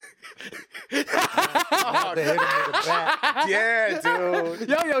Not to hit him with a bat. Yeah, dude.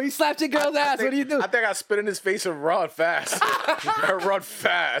 Yo, he slapped your girl's ass. What do you do? I think I spit in his face and run fast. I run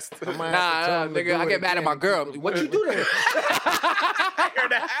fast. I might have to tell Nah, him to nigga, do I it get mad at again. my girl. What you do to him? You're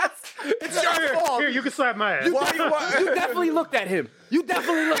an ass. It's your fault. Here, you can slap my ass. Why you You definitely looked at him. You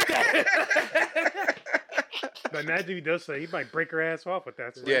definitely looked at him. But imagine if he does say he might break her ass off with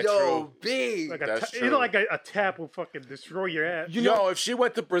that. So Yeah, true. B. like That's you know, true. like a tap will fucking destroy your ass. Yo, if she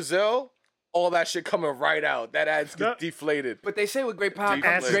went to Brazil, all that shit coming right out. That ass No. gets deflated. But they say with great power Deep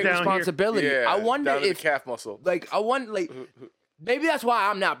comes flavor. great Down here. responsibility. Yeah, I wonder down to the if, calf muscle. maybe that's why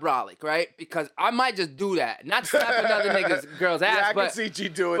I'm not brolic, right? Because I might just do that, not slap another girl's ass, Yeah, I but can see G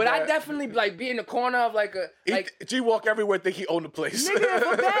doing but that. I definitely like be in the corner of like a like. G walk everywhere, think he owned the place.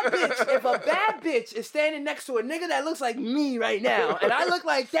 Nigga, if a bad bitch is standing next to a nigga that looks like me right now, and I look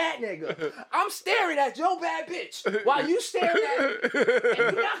like that nigga, I'm staring at your bad bitch while you staring at me.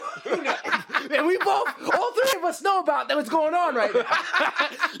 And, you know, and we both, all three of us know about what's going on right now.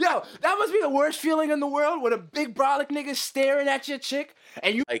 Yo, that must be the worst feeling in the world when a big brolic nigga staring at your chick,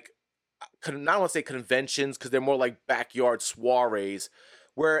 and you Like, not want to say conventions because they're more like backyard soirees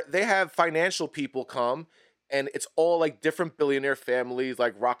where they have financial people come and it's all like different billionaire families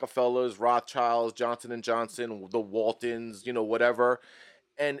like Rockefellers, Rothschilds, Johnson and Johnson, the Waltons, you know, whatever.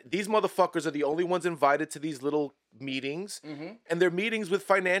 And these motherfuckers are the only ones invited to these little meetings. And they're meetings with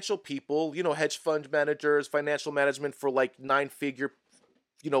financial people, you know, hedge fund managers, financial management for like 9-figure,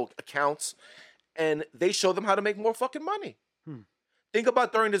 you know, accounts. And they show them how to make more fucking money. Think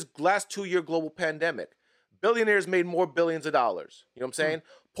about during this last 2-year global pandemic. Billionaires made more billions of dollars. You know what I'm saying?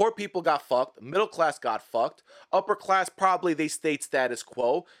 Poor people got fucked. Middle class got fucked. Upper class, probably they stayed status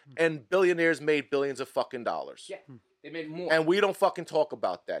quo. And billionaires made billions of fucking dollars. yeah, they made more. And we don't fucking talk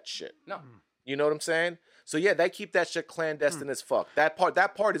about that shit. No. You know what I'm saying? So yeah, they keep that shit clandestine as fuck. That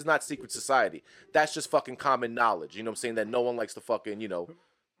part is not secret society. That's just fucking common knowledge. You know what I'm saying? That no one likes to fucking, you know,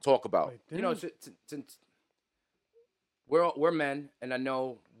 talk about. You know, since we're men, and I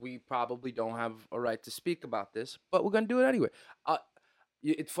know we probably don't have a right to speak about this, but we're gonna do it anyway.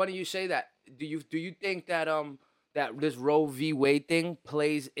 It's funny you say that. Do you think that that this Roe v. Wade thing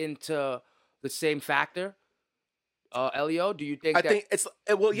plays into the same factor? Elio, do you think? I think it's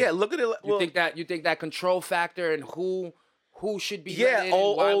well, yeah. Look at it. You Well, think that control factor and who should be let yeah, in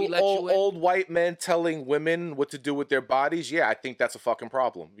and why we let you in? old white men telling women what to do with their bodies. Yeah, I think that's a fucking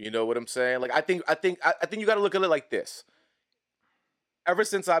problem. You know what I'm saying? Like, I think you got to look at it like this. Ever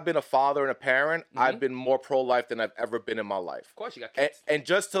since I've been a father and a parent, I've been more pro-life than I've ever been in my life. Of course, you got kids. And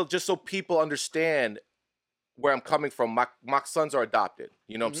just so people understand where I'm coming from, my sons are adopted.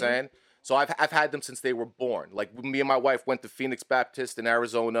 You know what I'm saying? So I've had them since they were born. Like, me and my wife went to Phoenix Baptist in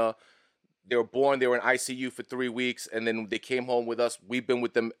Arizona. They were born, they were in ICU for 3 weeks, and then they came home with us. We've been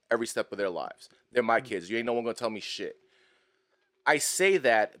with them every step of their lives. They're my kids. You ain't no one gonna tell me shit. I say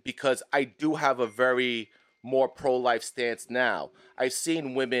that because I do have a very more pro-life stance now. I've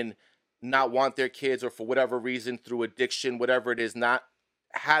seen women not want their kids, or for whatever reason, through addiction, whatever it is, not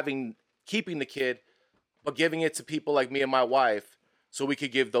keeping the kid, but giving it to people like me and my wife so we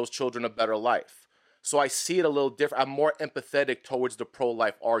could give those children a better life. So I see it a little different. I'm more empathetic towards the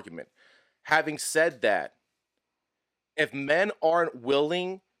pro-life argument. Having said that, if men aren't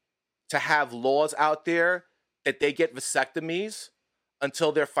willing to have laws out there that they get vasectomies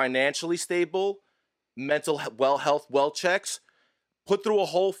until they're financially stable, mental health well checks, put through a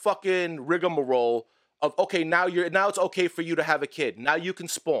whole fucking rigmarole of, okay, now it's okay for you to have a kid. Now you can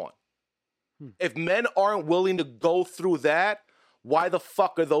spawn. If men aren't willing to go through that, why the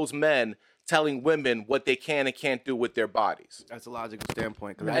fuck are those men telling women what they can and can't do with their bodies? That's a logical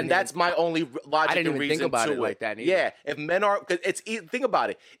standpoint. And that's my only logic didn't and even reason think about to it like that either. Yeah, if men are, cause think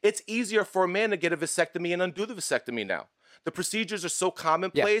about it. It's easier for a man to get a vasectomy and undo the vasectomy now. The procedures are so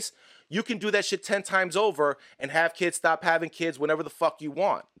commonplace. You can do that shit 10 times over and have kids, stop having kids whenever the fuck you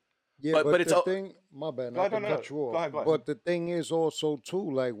want. Yeah, but it's the thing, my bad, not to no. cut you off. Go ahead. But the thing is also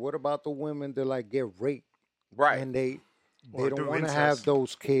too, like, what about the women that like get raped Right. and they Or don't do want to incest. have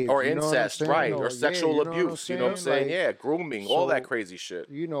those kids Or you know what I'm incest, saying? right? Or yeah, sexual you know what I'm abuse. You know what I'm saying? Like, Yeah, grooming, all that so, crazy shit.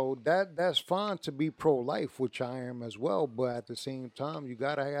 You know, that's fine to be pro-life, which I am as well, but at the same time, you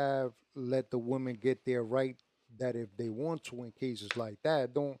gotta let the women get their right, that if they want to, in cases like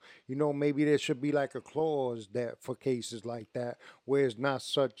that, don't, you know, maybe there should be like a clause that for cases like that where it's not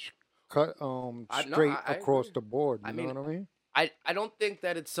such cut straight I across agree. the board. You I know mean, what I mean? I don't think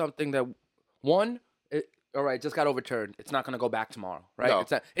that it's something that all right, just got overturned. It's not gonna go back tomorrow, right? No,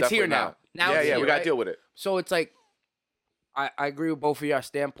 it's here definitely now. not. Now Yeah, it's yeah, here, we gotta right? deal with it. So it's like I agree with both of your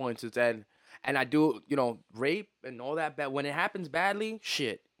standpoints. Is that, and I do, you know, rape and all that bad when it happens badly,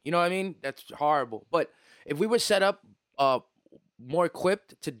 shit. You know what I mean? That's horrible. But if we were set up more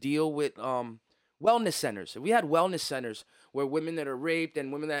equipped to deal with wellness centers, if we had wellness centers where women that are raped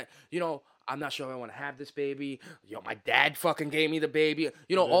and women that, I'm not sure if I want to have this baby. My dad fucking gave me the baby.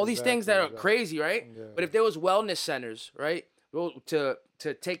 All these things that are crazy, right? Yeah. But if there was wellness centers, right, to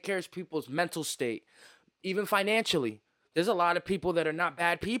take care of people's mental state, even financially, there's a lot of people that are not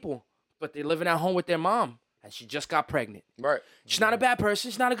bad people, but they're living at home with their mom, and she just got pregnant. Right. She's not a bad person.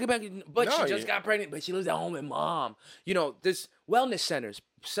 She's not a good person, but No, she just got pregnant, but she lives at home with mom. There's wellness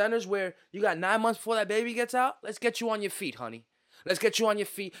centers where you got 9 months before that baby gets out. Let's get you on your feet, honey. Let's get you on your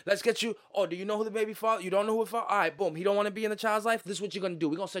feet. Let's get you. Oh, do you know who the baby father? You don't know who it father? All right, boom. He don't want to be in the child's life. This is what you're gonna do.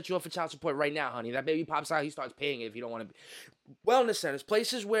 We're gonna set you up for child support right now, honey. That baby pops out. He starts paying it if you don't want to be. Wellness centers,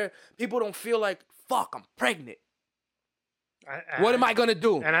 places where people don't feel like, fuck, I'm pregnant. What am I gonna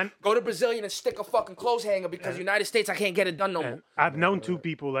do? Go to Brazilian and stick a fucking clothes hanger because United States I can't get it done no more. I've known two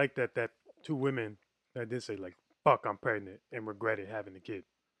people like that. That two women that did say like, "Fuck, I'm pregnant," and regretted having the kid,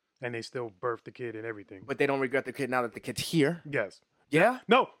 and they still birthed the kid and everything. But they don't regret the kid now that the kid's here. Yes. Yeah.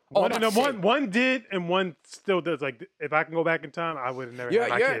 No. Oh, One did, and one still does. Like, if I can go back in time, I would have never had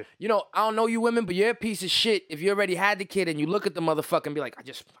my kid. I don't know you women, but you're a piece of shit if you already had the kid and you look at the motherfucker and be like,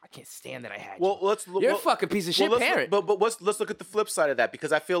 I can't stand that I had you. You're a fucking piece of shit parent. But let's look at the flip side of that,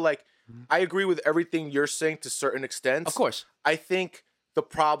 because I feel like I agree with everything you're saying to certain extents. Of course. I think the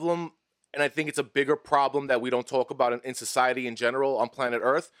problem, and I think it's a bigger problem that we don't talk about in society in general on planet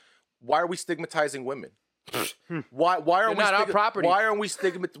Earth. Why are we stigmatizing women? Why are we not our property? Why aren't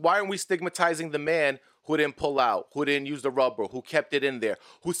we stigmatizing the man who didn't pull out, who didn't use the rubber, who kept it in there,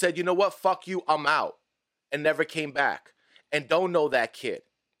 who said, you know what, fuck you, I'm out, and never came back, and don't know that kid,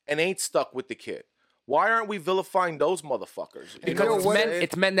 and ain't stuck with the kid? Why aren't we vilifying those motherfuckers? Because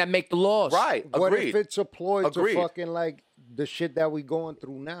it's men that make the laws. Right. Agreed. What if it's a ploy Agreed. to fucking like the shit that we going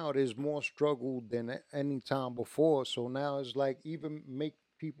through now? There's more struggle than any time before. So now it's like even make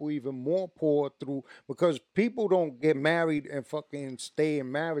people even more poor through, because people don't get married and fucking stay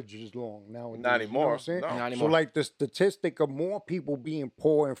in marriages long nowadays. Not anymore. You know what I'm saying? No. Not So anymore. like the statistic of more people being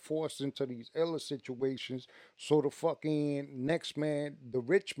poor and forced into these illa situations, so the fucking next man, the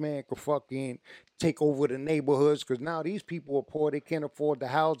rich man, could fucking take over the neighborhoods, because now these people are poor, they can't afford the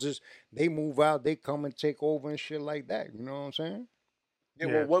houses, they move out, they come and take over and shit like that. You know what I'm saying?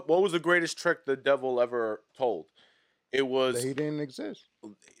 Yeah. Well, what was the greatest trick the devil ever told? It was They didn't exist.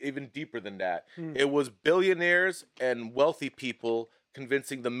 even deeper than that. It was billionaires and wealthy people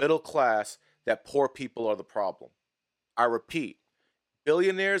convincing the middle class that poor people are the problem. I repeat,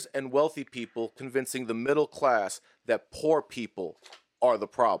 billionaires and wealthy people convincing the middle class that poor people are the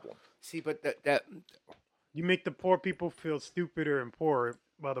problem. See, but that You make the poor people feel stupider and poorer,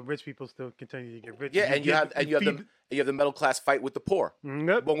 while the rich people still continue to get rich. Yeah, and you have the middle class fight with the poor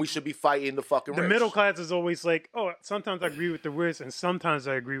Yep. when we should be fighting the fucking The rich. middle class is always like, oh, sometimes I agree with the rich, and sometimes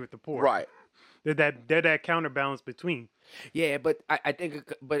I agree with the poor. Right. They're that counterbalance between. Yeah, but I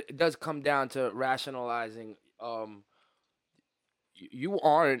think, but it does come down to rationalizing. You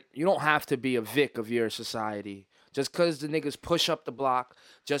don't have to be a Vic of your society. Just cause the niggas push up the block,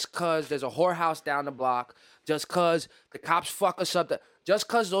 just cause there's a whorehouse down the block, just cause the cops fuck us up, just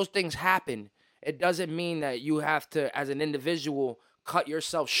cause those things happen, it doesn't mean that you have to, as an individual, cut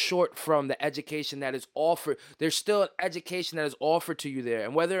yourself short from the education that is offered. There's still an education that is offered to you there.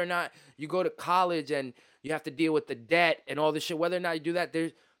 And whether or not you go to college and you have to deal with the debt and all this shit, whether or not you do that,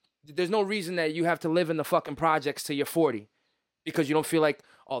 there's no reason that you have to live in the fucking projects till you're 40. Because you don't feel like,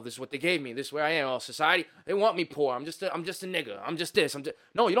 oh, this is what they gave me. This is where I am. Oh, society, they want me poor. I'm just a nigga. I'm just this.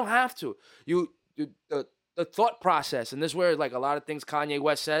 No, you don't have to. The thought process, and this is where like a lot of things Kanye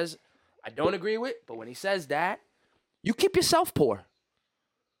West says, I don't agree with, but when he says that, you keep yourself poor.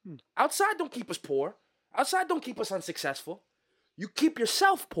 Outside don't keep us poor. Outside don't keep us unsuccessful. You keep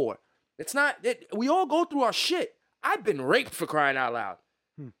yourself poor. We all go through our shit. I've been raped, for crying out loud.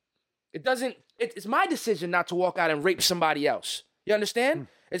 It's my decision not to walk out and rape somebody else. You understand?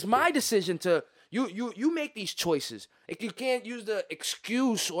 It's my decision to, you make these choices. If you can't use the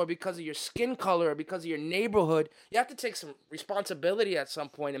excuse or because of your skin color or because of your neighborhood, you have to take some responsibility at some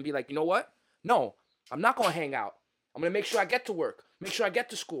point and be like, you know what? No, I'm not going to hang out. I'm going to make sure I get to work. Make sure I get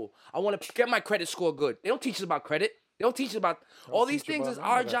to school. I want to get my credit score good. They don't teach us about credit. They don't teach us about all these things. Is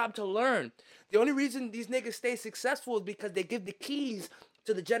our job to learn. The only reason these niggas stay successful is because they give the keys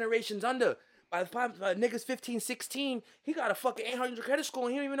to the generations under. By the time niggas 15, 16, he got a fucking 800 credit score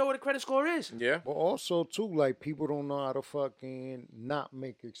and he don't even know what a credit score is. Yeah. But also, too, like, people don't know how to fucking not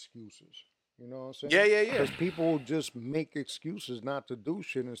make excuses. You know what I'm saying? Yeah. Because people just make excuses not to do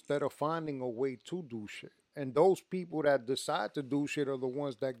shit instead of finding a way to do shit. And those people that decide to do shit are the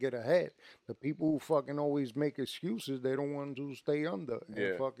ones that get ahead. The people who fucking always make excuses, they don't want to stay under Yeah.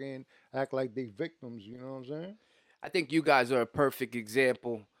 and fucking act like they victims. You know what I'm saying? I think you guys are a perfect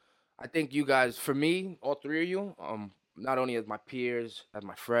example. I think you guys, for me, all three of you, not only as my peers, as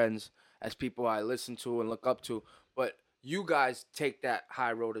my friends, as people I listen to and look up to, but you guys take that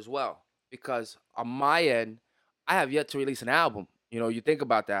high road as well. Because on my end, I have yet to release an album. You know, you think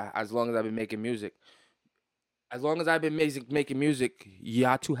about that. As long as I've been making music, making music,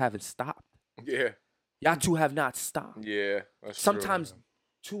 y'all two haven't stopped. Yeah. Y'all two have not stopped. Yeah. That's Sometimes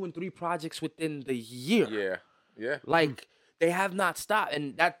 2 and 3 projects within the year. true. Yeah. Yeah. Like they have not stopped,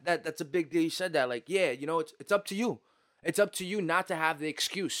 and that's a big deal. You said that, like, yeah, you know, it's up to you. It's up to you not to have the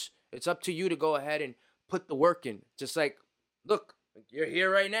excuse. It's up to you to go ahead and put the work in. Just like, look, you're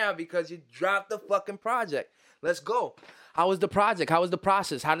here right now because you dropped the fucking project. Let's go. How was the project? How was the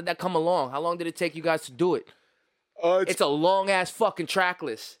process? How did that come along? How long did it take you guys to do it? It's a long ass fucking track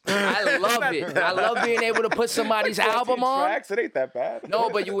list. I love it. I love being able to put somebody's album on. Tracks, it ain't that bad. No,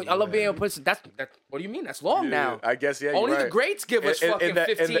 but I love being able to put. That's what do you mean? That's long now. I guess yeah. Only you're the right. greats give us fucking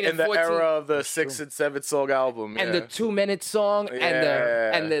 15 in and the 14. era of the 6 and 7 song album. And yeah. the 2-minute song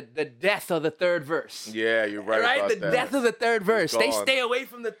and the death of the third verse. Yeah, you're right. Right? About The that. death of the third verse. They gone. stay away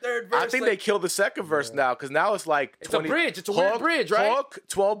from the third verse. I think they killed the second verse now because now it's like It's a bridge. It's a weird bridge, right? Hook,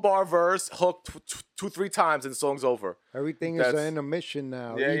 12-bar verse, hook 2-3 times, and the song's over. Everything is That's- an intermission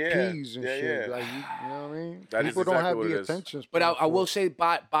now. Yeah, yeah. EPs and Yeah, shit. yeah. Like, you know what I mean? That is People don't exactly have what the it is. attention. But I span will for say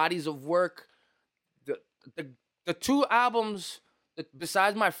bodies of work, the 2 albums,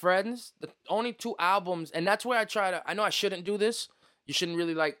 besides my friends, the only 2 albums, and that's where I know I shouldn't do this. You shouldn't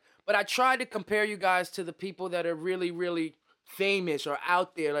really but I try to compare you guys to the people that are really, really famous or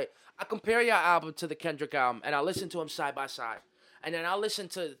out there. Like, I compare your album to the Kendrick album, and I listen to them side by side. And then I'll listen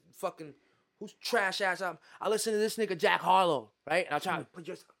to fucking, who's trash ass album? I listen to this nigga Jack Harlow, right? And I'll try to put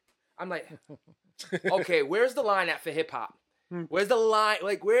I'm like, okay, where's the line at for hip hop? Where's the line?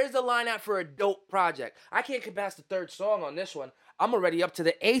 Like, where's the line at for a dope project? I can't get past the 3rd song on this one. I'm already up to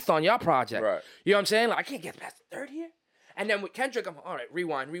the 8th on your project. Right. You know what I'm saying? Like, I can't get past the 3rd here. And then with Kendrick, I'm all right,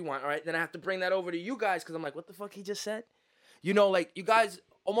 rewind. All right, then I have to bring that over to you guys because I'm like, what the fuck he just said? You know, like, you guys,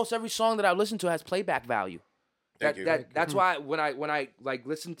 almost every song that I listen to has playback value. Thank you. That's why when I like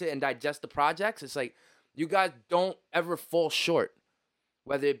listen to and digest the projects, it's like you guys don't ever fall short.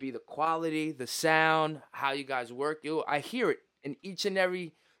 Whether it be the quality, the sound, how you guys work, I hear it in each and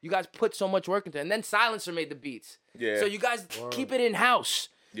every. You guys put so much work into it, and then Silencer made the beats. Yeah. So you guys keep it in house.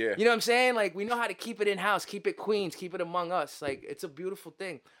 Yeah. You know what I'm saying? Like, we know how to keep it in house, keep it Queens, keep it among us. Like, it's a beautiful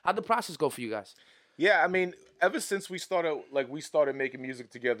thing. How'd the process go for you guys? Yeah, I mean, ever since we started making music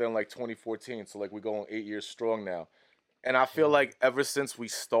together in like 2014, so like we're going 8 years strong now. And I feel like ever since we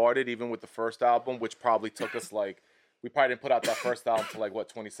started, even with the first album, which probably took us like, we probably didn't put out that first album till like,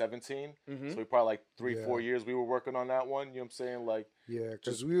 2017? So we probably like 3-4 years we were working on that one, you know what I'm saying? Like, Yeah,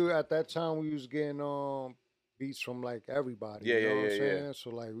 because we were at that time we was getting beats from like everybody. Yeah, you know yeah, what I'm yeah, saying? yeah. So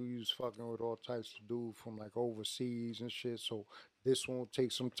like we was fucking with all types of dudes from like overseas and shit. So this one will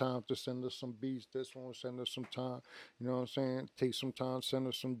take some time to send us some beats. This one will send us some time. You know what I'm saying? Take some time, send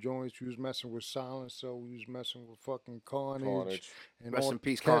us some joints. We was messing with Silence, so we was messing with fucking Carnage. And Rest all in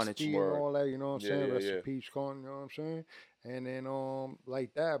peace, Kesky Carnage. and Word. all that, you know what I'm Yeah, saying? yeah, Rest yeah. in peace, Carnage, you know what I'm saying? And then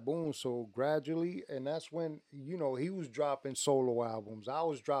like that, boom. So gradually, and that's when, you know, he was dropping solo albums. I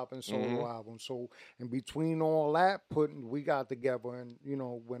was dropping solo albums. So in between all that, we got together, and you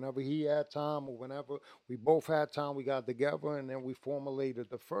know, whenever he had time or whenever we both had time, we got together, and then we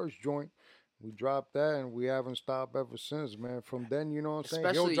formulated the first joint. We dropped that, and we haven't stopped ever since, man. From then, you know what I'm saying?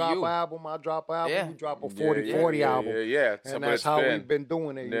 Especially He'll drop you. an album, I drop an album, Yeah. you drop a Yeah, 40-40 yeah, album. Yeah. And that's how we've been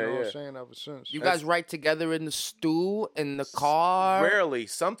doing it, you Yeah, know what yeah. I'm saying, ever since. You guys write together in the stew, in the car? Rarely.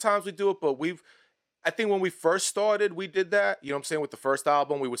 Sometimes we do it, but I think when we first started, we did that. You know what I'm saying? With the first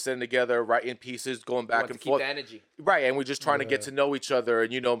album, we were sitting together, writing pieces, going back and keep forth. the energy. Right, and we're just trying to get to know each other,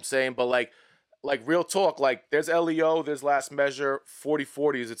 and you know what I'm saying? But like real talk, like there's LEO, there's Last Measure,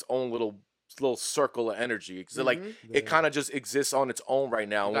 40-40 is its own little circle of energy. 'Cause like it kind of just exists on its own right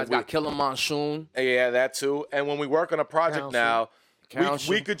now. You guys When got Killer Monsoon. yeah, that too. And when we work on a project now,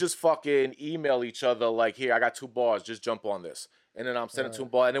 Council. we could just fucking email each other like, here, I got 2 bars, just jump on this. And then I'm sending 2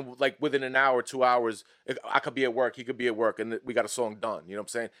 bars, and then like within an hour, 2 hours, if I could be at work, he could be at work, and we got a song done. You know what I'm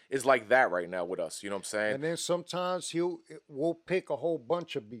saying? It's like that right now with us. You know what I'm saying? And then sometimes we'll pick a whole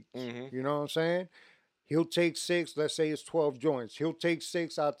bunch of beats. Mm-hmm. You know what I'm saying? He'll take 6, let's say it's 12 joints. He'll take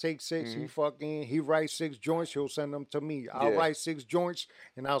 6, I'll take 6. He writes 6 joints, he'll send them to me. I'll Mm-hmm. Yeah. write 6 joints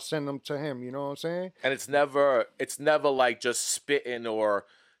and I'll send them to him. You know what I'm saying? And it's never like just spitting or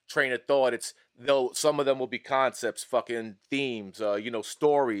train of thought. It's some of them will be concepts, fucking themes,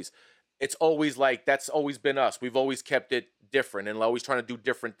 stories. It's always like that's always been us. We've always kept it different and always trying to do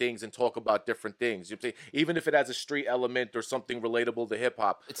different things and talk about different things. You know what I'm saying? Even if it has a street element or something relatable to hip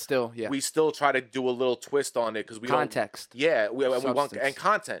hop, It's still we still try to do a little twist on it because we context. don't. Yeah, we want Substance. and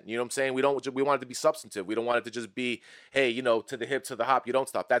content. You know what I'm saying? We want it to be substantive. We don't want it to just be, hey, to the hip, to the hop. You don't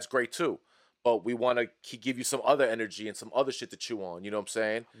stop. That's great too. But we want to give you some other energy and some other shit to chew on. You know what I'm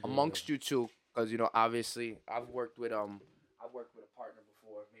saying? Amongst you two, because obviously I've worked with a partner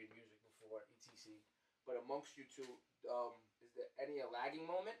before, made music before, etc. But amongst you two, is there any lagging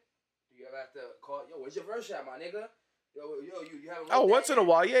moment? Do you ever have to call? Yo, where's your verse at, my nigga? Yo, you haven't. Oh, once in a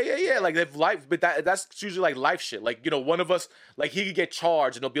while, yeah. Like if life, but that's usually like life shit. Like one of us, like he could get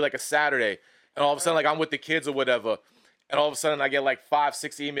charged, and it'll be like a Saturday, and all of a sudden, like I'm with the kids or whatever. And all of a sudden, I get like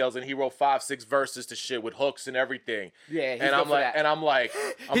 5-6 emails, and he wrote 5-6 verses to shit with hooks and everything. Yeah, he's and good I'm for like, that. and I'm like,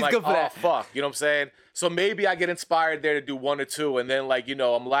 He's good for oh that. fuck, you know what I'm saying? So maybe I get inspired there to do 1 or 2, and then like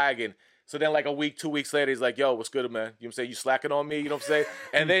I'm lagging. So then like a week, 2 weeks later, he's like, yo, what's good, man? You know what I'm saying? You slacking on me? You know what I'm saying?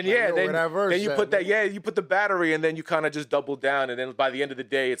 And then know where that verse then you at, put that, man. you put the battery, and then you kind of just double down, and then by the end of the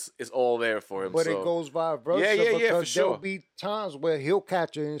day, it's all there for him. But so. it goes vice versa Yeah, for because sure. there'll be times where he'll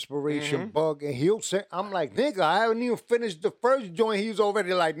catch an inspiration bug and he'll say, I'm like, nigga, I haven't even finished the first joint. He's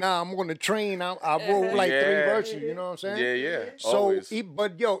already like, nah, I'm on the train. I wrote like 3 Yeah. verses, you know what I'm saying? Yeah. So, Always.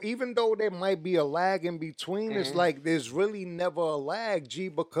 but yo, even though there might be a lag in between, it's like there's really never a lag, G,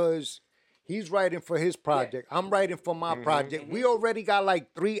 because he's writing for his project. I'm writing for my project. We already got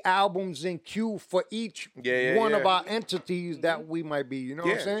like 3 albums in queue for each one of our entities that we might be. You know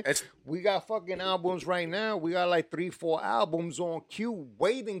what I'm saying? We got fucking albums right now. We got like 3-4 albums on queue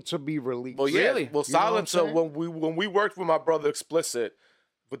waiting to be released. Well, yeah. Really? Well, You know what I'm Silencer, saying? when we worked with my brother Explicit,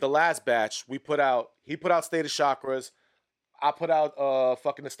 with the last batch, he put out State of Chakras. I put out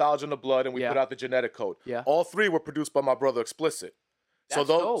fucking Nostalgia in the Blood, and we Yeah. put out the Genetic Code. Yeah. All 3 were produced by my brother Explicit. That's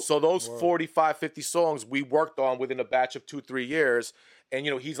dope. So those 45, 50 songs we worked on within a batch of 2-3 years. And,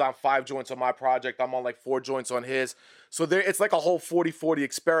 he's on 5 joints on my project. I'm on like 4 joints on his. So it's like a whole 40-40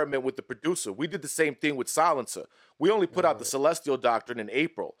 experiment with the producer. We did the same thing with Silencer. We only put out the Celestial Doctrine in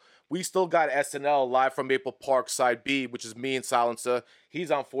April. We still got SNL Live from Maple Park Side B, which is me and Silencer. He's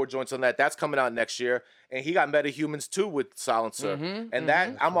on 4 joints on that. That's coming out next year. And he got Metahumans too with Silencer. And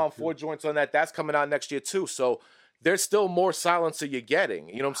that I'm on 4 joints on that. That's coming out next year too. So there's still more Silencer you're getting.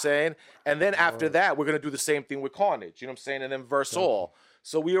 You know what I'm saying? And then after that, we're going to do the same thing with Carnage. You know what I'm saying? And then Verse All.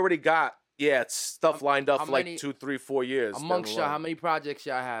 So we already got, it's stuff lined up how for like many- 2, 3, 4 years. down Amongst the y'all, line. how many projects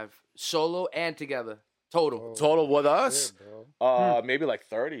y'all have? Solo and together? Total. Total with us? bro. Maybe like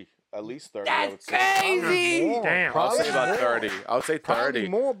 30. At least 30. I would That's say. crazy! More, Damn. I'll probably say about more. 30. I would say 30. Probably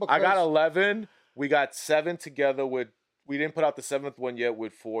more I got because- 11. We got 7 together with. We didn't put out the 7th one yet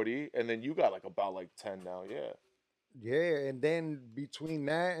with 40, and then you got like about like 10 now. Yeah. Yeah, and then between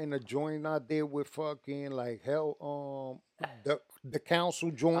that and the joint I did with fucking like hell, the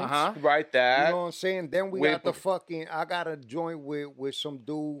council joints. Uh-huh. Right. You That. know what I'm saying? Then we Wait, got the but- fucking. I got a joint with some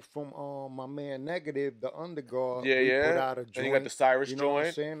dude from my man Negative, the Underguard. Yeah, we yeah. Put out a joint. And you got the Cyrus You know what I'm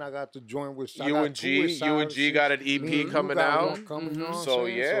joint. saying? I got the joint with I You got and 2 G. with You and G got an Cyrus. EP Me and you coming got out. one coming, you know what I'm So,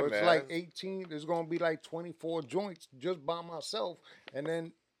 saying? yeah, so it's man. like 18. There's gonna be like 24 joints just by myself, and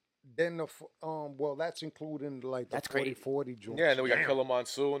then well, that's including like the That's crazy. 40 joints. Yeah, and then we got Killer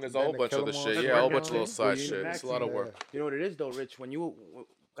Monsoon. There's a Then whole the bunch of Killer other shit. Monsoon. Yeah, a whole bunch That's of little side right. shit. It's a lot of work. You know what it is though, Rich? When you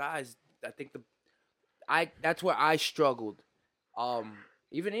guys, I think that's where I struggled.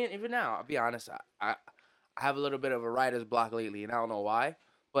 Even now, I'll be honest. I have a little bit of a writer's block lately, and I don't know why.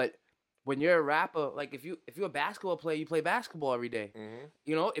 But when you're a rapper, like if you're a basketball player, you play basketball every day. Mm-hmm.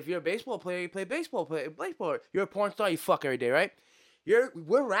 You know, if you're a baseball player, you play baseball. You're a porn star, you fuck every day, right?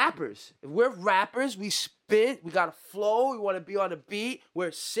 We're rappers. If we're rappers, we spit, we got a flow, we want to be on the beat,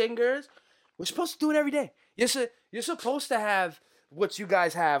 we're singers. We're supposed to do it every day. You're supposed to have what you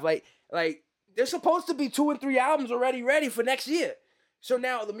guys have. Like there's supposed to be 2 and 3 albums already ready for next year. So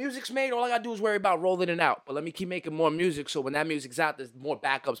now the music's made, all I gotta do is worry about rolling it out. But let me keep making more music so when that music's out, there's more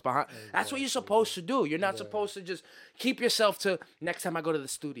backups behind. That's what you're supposed to do. You're not supposed to just keep yourself to next time I go to the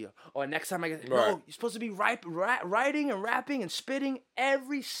studio or next time I get. No, Right. you're supposed to be writing and rapping and spitting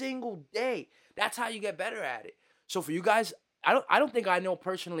every single day. That's how you get better at it. So for you guys, I don't think I know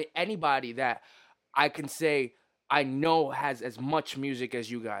personally anybody that I can say I know has as much music as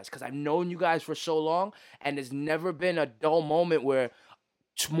you guys, because I've known you guys for so long, and there's never been a dull moment where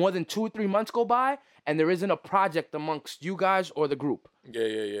more than 2 or 3 months go by and there isn't a project amongst you guys or the group.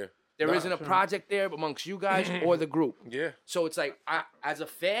 Yeah. There not a project there amongst you guys or the group. Yeah. So it's like, as a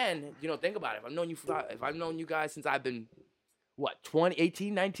fan, think about it. If I've known you guys since I've been,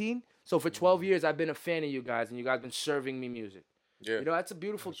 18, 19? So for 12 years, I've been a fan of you guys, and you guys been serving me music. Yeah. You know, that's a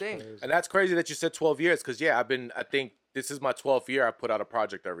beautiful thing. Crazy. And that's crazy that you said 12 years because, yeah, I think this is my 12th year. I put out a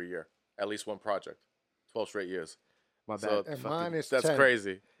project every year, at least one project, 12 straight years. My bad. So, And mine is That's 10.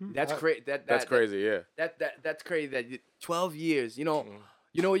 crazy. That's crazy. That's crazy, yeah. That's crazy. That 12 years. You know, Mhm.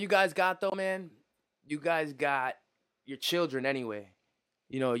 you know what you guys got though, man. You guys got your children anyway.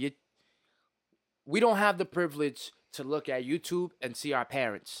 You know, we don't have the privilege to look at YouTube and see our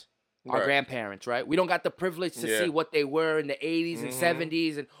parents, our Right. grandparents, right? We don't got the privilege to Yeah. see what they were in the 80s and Mhm.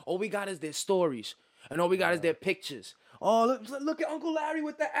 70s, and all we got is their stories, and all we got is their pictures. Oh, look at Uncle Larry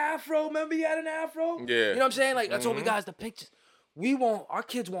with the afro. Remember he had an afro? Yeah. You know what I'm saying? Like, that's all we Mhm. got is the pictures. Our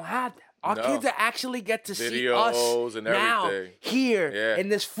kids won't have that. Our No. kids will actually get to see us Videos and now, everything. here, Yeah. in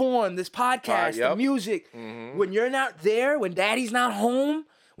this form, this podcast, the Yep. music. Mhm. When you're not there, when daddy's not home,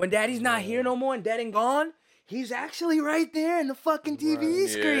 when daddy's not here no more and dead and gone, he's actually right there in the fucking TV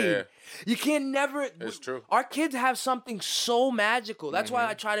screen. Yeah. You can never. It's true. Our kids have something so magical. That's why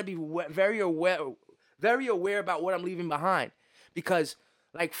I try to be very aware about what I'm leaving behind. Because,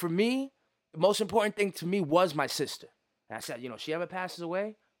 like, for me, the most important thing to me was my sister. And I said, you know, she ever passes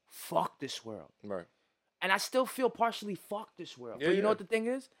away, fuck this world. Right. And I still feel partially fuck this world. Yeah, but you know yeah. what the thing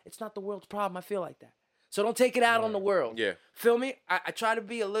is? It's not the world's problem. I feel like that. So don't take it out on the world. Yeah. Feel me? I try to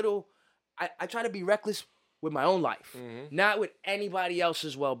be a little, I try to be reckless with my own life, not with anybody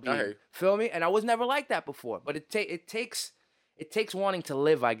else's well-being. I hear you. Feel me? And I was never like that before. But it takes wanting to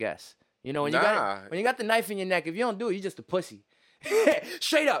live, I guess. You know, when you got the knife in your neck, if you don't do it, you're just a pussy.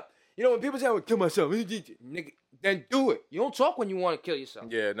 Straight up. You know, when people say, "I would kill myself," nigga, then do it. You don't talk when you want to kill yourself.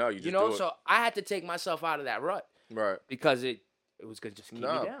 Yeah, no, you just You know, do it. so I had to take myself out of that rut Right. because it was gonna just keep me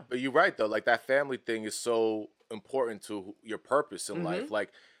No, down. but you're right though. Like that family thing is so important to your purpose in Mm-hmm. life.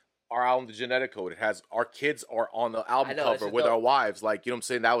 Like our album, The Genetic Code, it has our kids are on the album I know, this cover is with dope. our wives. Like, you know what I'm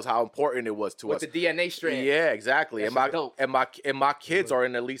saying? That was how important it was to With us. the DNA strand. Yeah, exactly. That's And dope. my kids are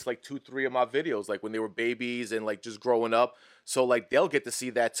in at least like 2-3 of my videos, like when they were babies and like just growing up. So like they'll get to see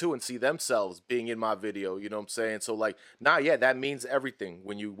that too and see themselves being in my video. You know what I'm saying? So like, yeah, that means everything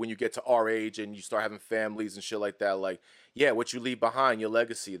when you get to our age and you start having families and shit like that. Like, yeah, what you leave behind, your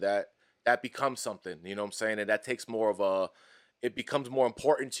legacy, that becomes something. You know what I'm saying? And that takes more of it becomes more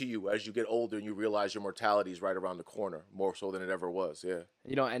important to you as you get older and you realize your mortality is right around the corner, more so than it ever was. Yeah.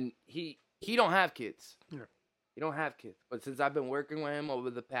 You know, and he don't have kids. Yeah. He don't have kids. But since I've been working with him over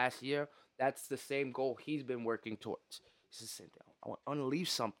the past year, that's the same goal he's been working towards. He's just saying, I want to leave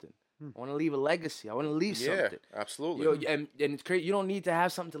something. I want to leave a legacy. I want to leave Yeah, something. absolutely. You know, and it's crazy. You don't need to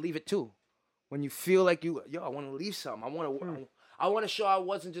have something to leave it to. When you feel like I want to leave something. I want to show I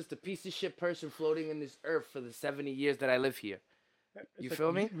wasn't just a piece of shit person floating in this earth for the 70 years that I live here. You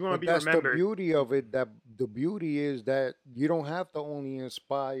feel me? You want to But be that's remembered. the beauty of it. That the beauty is that you don't have to only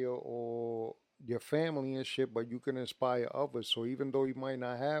inspire or your family and shit, but you can inspire others. So even though you might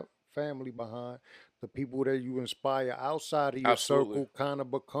not have family behind, the people that you inspire outside of your Absolutely. circle kind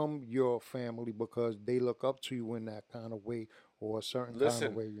of become your family because they look up to you in that kind of way or a certain kind Listen,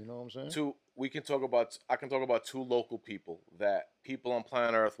 of way. You know what I'm saying? I can talk about two local people that people on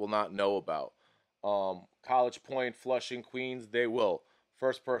planet Earth will not know about. College Point, Flushing, Queens, they will.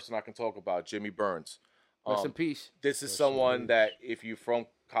 First person I can talk about, Jimmy Burns. Rest in peace. This is someone that if you're from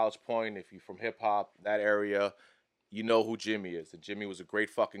College Point, if you're from hip hop, that area, you know who Jimmy is. And Jimmy was a great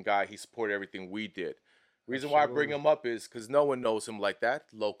fucking guy. He supported everything we did. Reason why I bring him up is because no one knows him like that.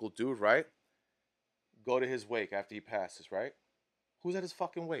 Local dude, right? Go to his wake after he passes, right? Who's at his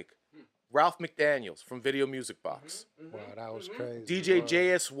fucking wake? Ralph McDaniels from Video Music Box. Wow, that was crazy. DJ Wow.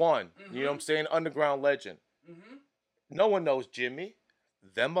 JS1, you know what I'm saying? Underground legend. No one knows Jimmy.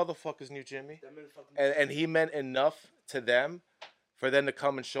 Them motherfuckers knew Jimmy. And he meant enough to them for them to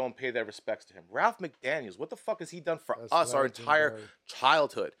come and show and pay their respects to him. Ralph McDaniels, what the fuck has he done for That's us our entire legendary.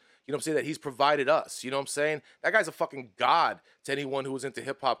 childhood? You know what I'm saying? That he's provided us. You know what I'm saying? That guy's a fucking god to anyone who was into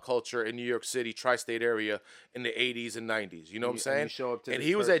hip hop culture in New York City, tri-state area in the 80s and 90s. You know what I'm And saying? you show up to and this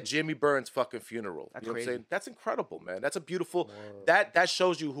he was at person. Jimmy Burns' fucking funeral. That's you know what I'm crazy. saying? That's incredible, man. That's a beautiful that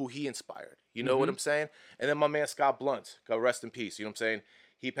shows you who he inspired. You know what I'm saying? And then my man Scott Blunt, God rest in peace. You know what I'm saying?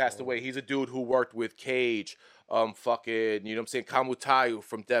 He passed away. He's a dude who worked with Cage, fucking, you know what I'm saying, Kamutayu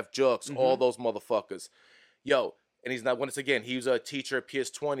from Def Jux, all those motherfuckers. Yo, and he's not, once again, he was a teacher at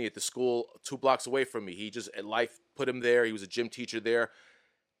PS20 at the school 2 blocks away from me. He just, life put him there. He was a gym teacher there.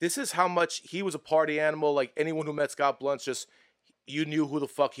 This is how much he was a party animal. Like anyone who met Scott Blunt, just, you knew who the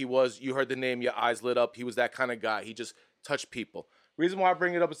fuck he was. You heard the name, your eyes lit up. He was that kind of guy. He just touched people. Reason why I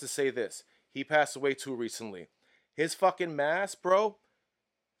bring it up is to say this. He passed away too recently. His fucking mass, bro,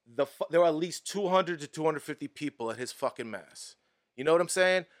 there were at least 200 to 250 people at his fucking mass. You know what I'm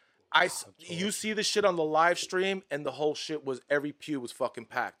saying? You see the shit on the live stream, and the whole shit was every pew was fucking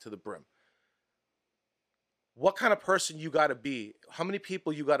packed to the brim. What kind of person you got to be? How many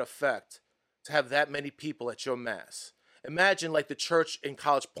people you got to affect to have that many people at your mass? Imagine like the church in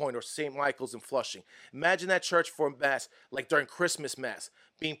College Point or St. Michael's in Flushing. Imagine that church for mass, like during Christmas mass,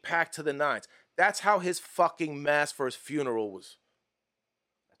 being packed to the nines. That's how his fucking mass for his funeral was.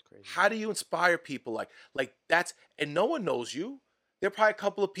 That's crazy. How do you inspire people like that's, and no one knows you. There are probably a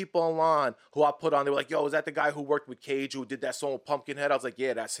couple of people online who I put on. They were like, yo, is that the guy who worked with Cage who did that song with Pumpkinhead? I was like,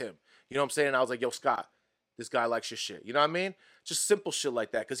 yeah, that's him. You know what I'm saying? And I was like, yo, Scott, this guy likes your shit. You know what I mean? Just simple shit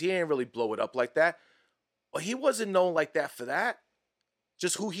like that, because he ain't really blow it up like that. But he wasn't known like that for that.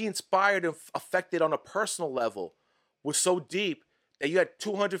 Just who he inspired and affected on a personal level was so deep that you had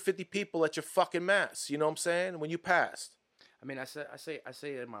 250 people at your fucking mass. You know what I'm saying? When you passed. I mean, I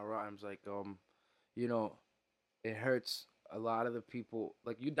say in my rhymes, like, you know, it hurts a lot of the people.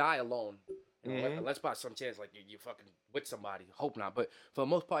 Like, you die alone. You know, unless by some chance, like, you fucking with somebody. Hope not. But for the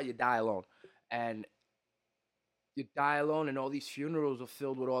most part, you die alone. And you die alone, and all these funerals are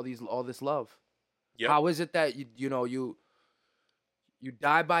filled with all this love. Yep. How is it that you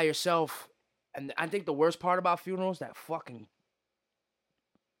die by yourself? And I think the worst part about funerals, that fucking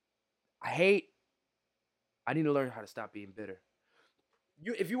I need to learn how to stop being bitter.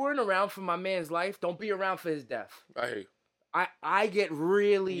 If you weren't around for my man's life, don't be around for his death. I hate. I get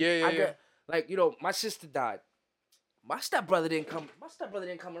really get, like, you know, my sister died. My stepbrother didn't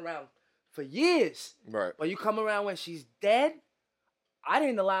come around for years. Right. But you come around when she's dead. I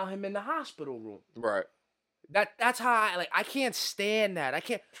didn't allow him in the hospital room. Right. That's how I can't stand that. I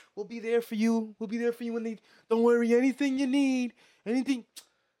can't. We'll be there for you. We'll be there for you when don't worry, anything you need, anything.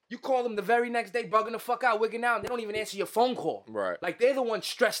 You call them the very next day, bugging the fuck out, wigging out, and they don't even answer your phone call. Right. Like, they're the ones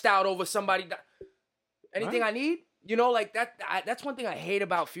stressed out over somebody. Anything I need? You know, like, that's one thing I hate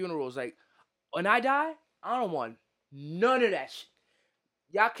about funerals. Like, when I die, I don't want none of that shit.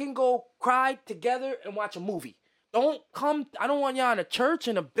 Y'all can go cry together and watch a movie. Don't come, I don't want y'all in a church,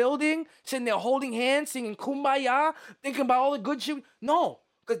 in a building, sitting there holding hands, singing Kumbaya, thinking about all the good shit. No,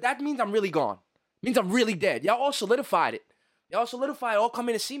 because that means I'm really gone. It means I'm really dead. Y'all all solidified it. All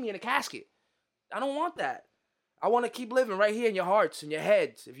coming to see me in a casket. I don't want that. I want to keep living right here in your hearts and your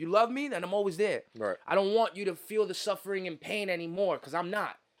heads. If you love me, then I'm always there. Right. I don't want you to feel the suffering and pain anymore, because I'm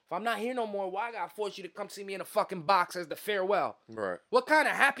not. If I'm not here no more, why I gotta force you to come see me in a fucking box as the farewell? Right. What kind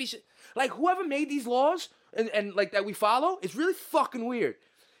of happy shit? Like, whoever made these laws and like that we follow, it's really fucking weird.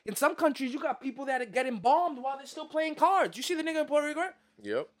 In some countries, you got people that are getting bombed while they're still playing cards. You see the nigga in Puerto Rico?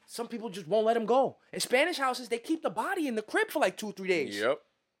 Yep. Some people just won't let him go. In Spanish houses, they keep the body in the crib for like 2-3 days. Yep.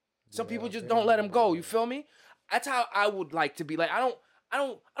 Some people just don't let him go. You feel me? That's how I would like to be. Like, I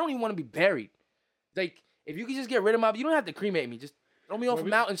don't even want to be buried. Like, if you could just get rid of my, you don't have to cremate me. Just throw me off a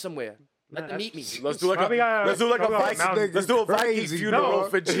mountain somewhere. Let them eat me. Let's do like a Viking funeral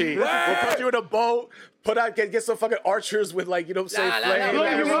for G. We'll put you in a boat. Get some fucking archers with, like, you know what I'm saying,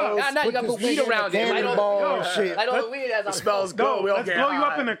 flames. Nah, you gotta put weed around it. Light all the weed as I smells good. Let's blow you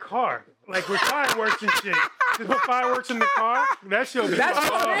up in a car. Like with fireworks and shit. Just put fireworks in the car. That shit be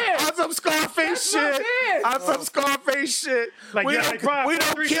on some Scarface shit. Like, we don't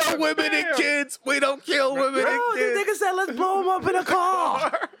kill women and kids. We don't kill women and kids. These niggas said, let's blow them up in a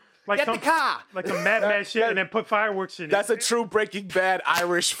car. Get the car. Like some Mad shit and then put fireworks in it. That's a true Breaking Bad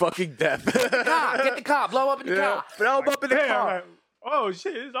Irish fucking death. Get the car. Blow up in the car. Blow up in the car. Like, oh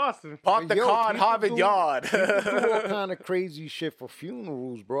shit, it's awesome. Park the car in Harvard Yard. People do all kind of crazy shit for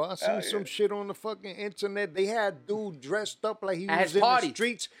funerals, bro. I seen some shit on the fucking internet. They had dude dressed up like he was in the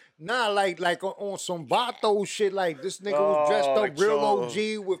streets. Nah, like on some Vato shit. Like, this nigga was dressed up real OG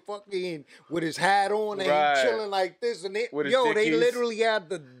with his hat on and he chilling like this. And they literally had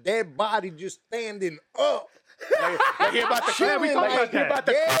the dead body just standing up. Like he about to club. He about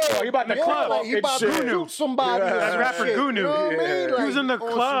to club. He about to shoot somebody. That's rapper Gunu. You know what I mean? Like, he was in the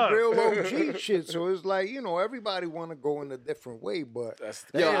club. Some real OG shit. So it's like, you know, everybody want to go in a different way, but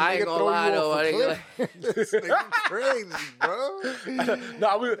I ain't gonna lie though. This nigga crazy, bro.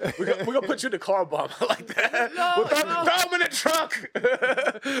 Nah, we're gonna put you in the car bomb like that. Throw him in the trunk.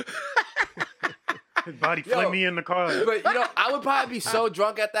 His body flung me in the car. But, you know, I would probably be so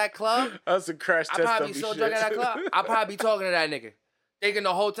drunk at that club. That's a crash test. I'd probably be so drunk at that club. I'd probably be talking to that nigga. Thinking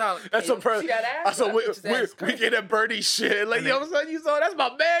the whole time. That's a person. So we get that Bernie shit. Like, yo, son, you saw that's my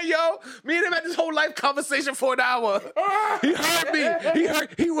man, yo. Me and him had this whole life conversation for an hour. He heard me.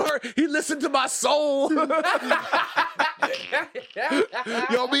 He listened to my soul.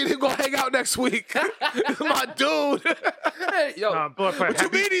 Yo, me and him gonna hang out next week. This is my dude. Yo, Nah, blood pressure.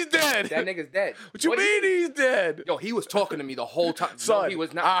 What you mean he's dead? that nigga's dead. What you mean he's dead? Yo, he was talking to me the whole time. Son, No, he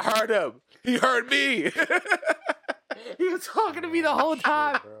was not. I heard him. He heard me. He was talking to me the whole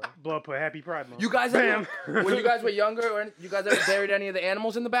time. Blood put happy pride month. You guys Bam. ever, when you guys were younger, or you guys ever buried any of the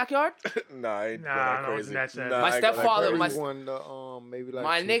animals in the backyard? Nah, I ain't Nah, going I don't crazy. think that's Nah, My I ain't going stepfather- crazy. my- maybe like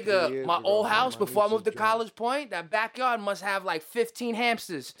My 2-3 nigga, years my ago, old house my before I niece moved to and John. College Point, that backyard must have like 15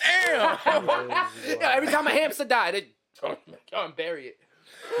 hamsters. Damn. Yeah, every time a hamster died, they go and bury it.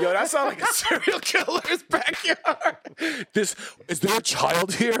 Yo, that sounds like a serial killer's backyard. Is there a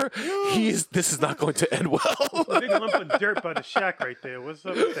child here? This is not going to end well. Big lump of dirt by the shack right there. What's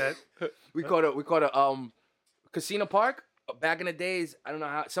up with that? We caught a Casino Park back in the days. I don't know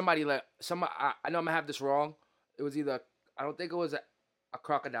how somebody I know I'm gonna have this wrong. It was either I don't think it was a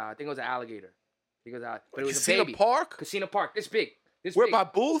crocodile. I think it was an alligator. But it was Casino a baby. Park? Casino Park. This big. Where big. by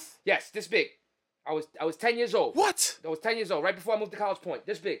Booth? Yes, this big. I was 10 years old. What? I was 10 years old, right before I moved to College Point.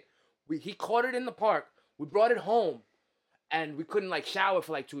 This big. He caught it in the park. We brought it home, and we couldn't like shower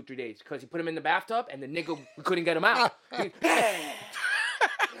for like 2 or 3 days because he put him in the bathtub, and the nigga we couldn't get him out.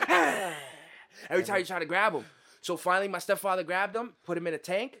 Every time you try to grab him. So finally, my stepfather grabbed him, put him in a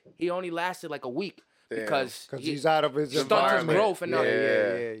tank. He only lasted like a week because he's out of his stunts his environment. growth and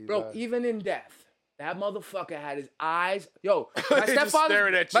nothing. He's Bro, out. even in death, that motherfucker had his eyes. Yo, my He just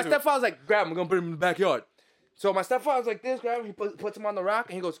staring at you. stepfather's like, grab him, we're gonna put him in the backyard. So my stepfather's like this, grab him, he puts him on the rock,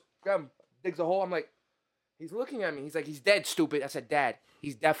 and he goes, grab him, digs a hole. I'm like, he's looking at me. He's like, he's dead, stupid. I said, Dad,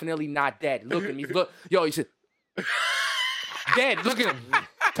 he's definitely not dead. Look at me. Yo, he said, dead. Look at him.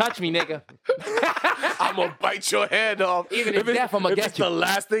 Touch me, nigga. I'm gonna bite your hand off. Even in death, I'ma get it's you. the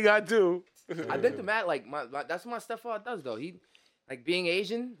last thing I do. I've been to Matt, like, that's what my stepfather does, though. He, like, being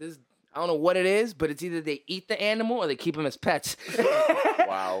Asian, I don't know what it is, but it's either they eat the animal or they keep them as pets.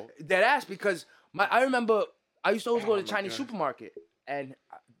 Wow. Dead ass, because I remember I used to always go to the Chinese supermarket, and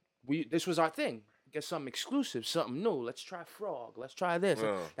this was our thing. Get something exclusive, something new. Let's try frog. Let's try this.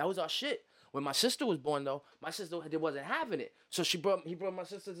 Yeah. That was our shit. When my sister was born, though, my sister wasn't having it. So he brought my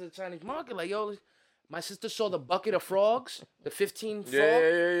sister to the Chinese market. Like, yo, my sister saw the bucket of frogs, the 15 frogs.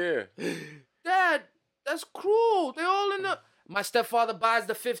 Yeah. Dad, that's cruel. They all in the. My stepfather buys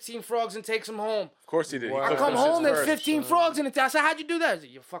the 15 frogs and takes them home. Of course he did. He Wow. I cooked come them shits home, there's first. 15 frogs in it. I said, how'd you do that? I said,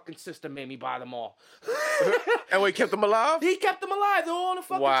 your fucking sister made me buy them all. And we kept them alive? He kept them alive. They're all in a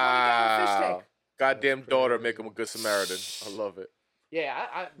fucking 20-gallon fish Wow. tank. Goddamn daughter make him a good Samaritan. I love it. Yeah,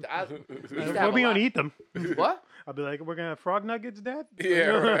 I used to have We're a gonna lot. eat them. What? I'll be like, we're gonna have frog nuggets, Dad. Yeah,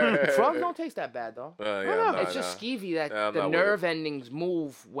 right. Frogs don't taste that bad, though. Yeah, It's just skeevy that Yeah, I'm the not with nerve endings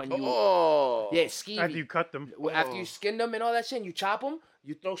move when you... Oh. Yeah, it's skeevy. After you cut them. After you skin them and all that shit, and you chop them,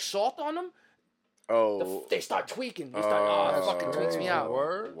 you throw salt on them, Oh. they start tweaking. They start, it fucking tweaks me out.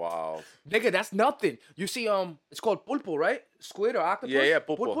 Word? Wow. Nigga, that's nothing. You see, it's called pulpo, right? Squid or octopus? Yeah,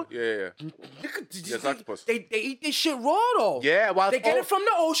 pulpo. Yeah. Nigga, it's octopus. They eat this shit raw though. Yeah, while They get it from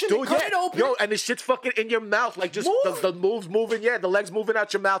the ocean, they cut it open. Yo, and the shit's fucking in your mouth, like just Move. the moves moving. Yeah, the legs moving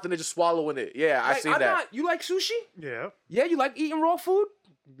out your mouth and they're just swallowing it. Yeah, I Like, seen that. You like sushi? Yeah. Yeah, you like eating raw food?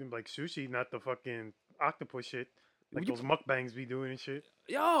 Like sushi, not the fucking octopus shit. Like those mukbangs we doing and shit.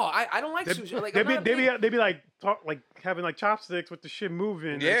 Yo, I don't like sushi. Like, They I'm not a big- be like having like chopsticks with the shit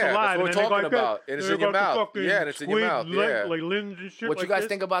moving. and Yeah, it's that's alive, what we're and then they go talking like that. about. And it's They in your got the mouth. fucking Yeah, and it's in your squid mouth, leg- yeah. like limbs and shit. What like you guys this.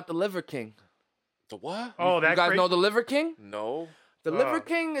 think about the Liver King? The what? Oh, You that guys cra- know the Liver King? No. The Liver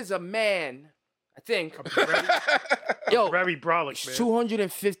King is a man, I think. very, Yo, very brolic, man.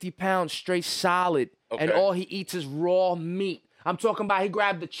 250 pounds straight solid, and Okay. all he eats is raw meat. I'm talking about he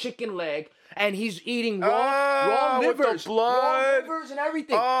grabbed the chicken leg and he's eating raw with the livers, raw blood. livers and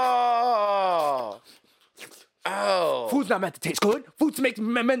everything. Oh. Oh. Food's not meant to taste good. Food's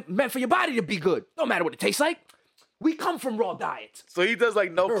meant for your body to be good. No matter what it tastes like. We come from raw diets. So he does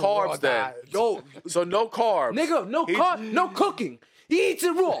like no carbs then. Yo, So no carbs. nigga, no cooking. He eats it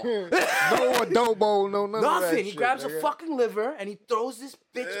raw. No adobo, no none of that Nothing. He shit, grabs a nigga. fucking liver and he throws this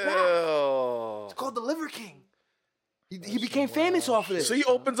bitch back. Ew. It's called the Liver King. He became famous off of this. So he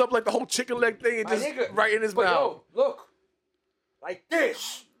opens up like the whole chicken leg thing and My just nigga, right in his but mouth. Yo, look. Like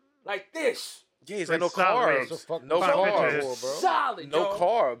this. Like this. Yeah, he's Like no solid. carbs. It's a fucking No solid carbs. bitch. bro. Solid, No yo.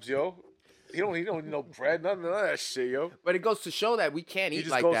 carbs, yo. He don't need no bread, none of that shit, yo. But it goes to show that we can't He eat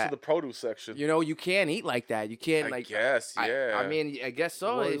just like goes that. to the produce section. You know, you can't eat like that. You can't I like. guess, yeah. I mean, I guess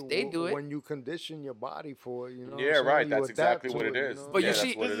so. If they do it. When you condition your body for it, you know. Yeah, what I'm right, saying? You that's adapt exactly to what it you is. know? But Yeah, you that's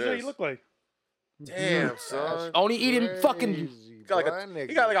see- what This it is what is. you look like. Damn, son. Only eating fucking. Crazy, Got bro. like That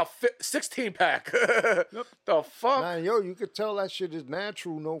he got nigga- like a 16 pack. The fuck? Nah, yo, you could tell that shit is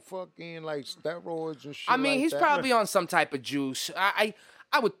natural. No fucking like steroids and shit. I mean, like he's that. probably on some type of juice. I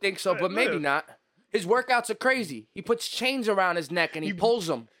would think so, but maybe Look. not. His workouts are crazy. He puts chains around his neck and he pulls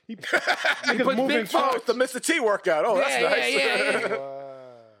them. He puts moving big Oh, parts. it's the Mr. T workout. Oh, that's Yeah, nice. yeah. Wow.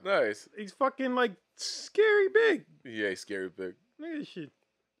 Nice. He's fucking like scary big. Yeah, he's scary big. Look at this shit.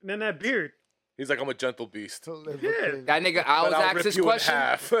 And then that beard. He's like, I'm a gentle beast. Yeah. That nigga, I always I'll ask rip this you in question.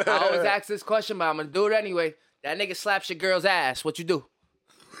 half. I always ask this question, but I'm gonna do it anyway. That nigga slaps your girl's ass. What you do?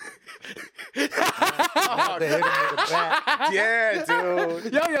 Had to hit him with a bat. Yeah,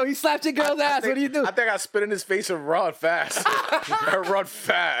 dude. Yo, he slapped your girl's ass. What do you do? I think I spit in his face and run fast. I run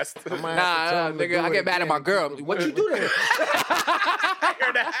fast. I might have to Nah, tell him to nigga, do I it get mad at my again. girl. What you do to him?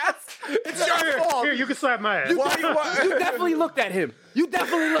 Your ass. It's your fault. Here, you can slap my ass. Why you You definitely looked at him. You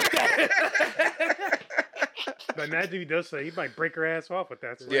definitely looked at him. But imagine he does say he might break her ass off with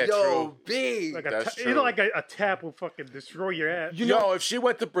that. slap. Yeah, Yo, true. B. Like That's you know, true. like a tap will fucking destroy your ass. Yo, if she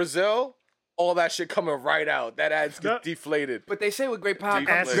went to Brazil, all that shit coming right out. That ass No. gets deflated. But they say with great power Deep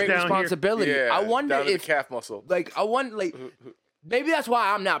comes ass great down here. responsibility. Yeah, I wonder down to if, the calf muscle. like, maybe that's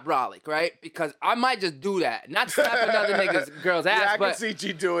why I'm not brolic, right? Because I might just do that, not slap another nigga's girl's ass, Yeah, I can but see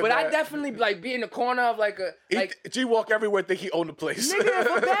G doing but that. I definitely like be in the corner of like a like. G walk everywhere, think he owned the place.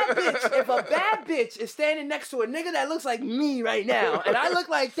 Nigga, if a bad bitch is standing next to a nigga that looks like me right now, and I look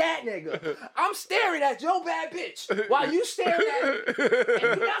like that nigga, I'm staring at your bad bitch while you staring at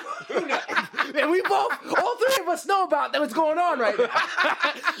me. And, and we both, all three of us know about what's going on right now.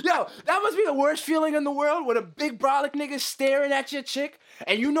 Yo, that must be the worst feeling in the world when a big brolic nigga staring at your chick,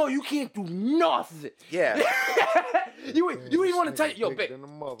 and you know you can't do nothing. Yeah. you even want to tell yo, babe.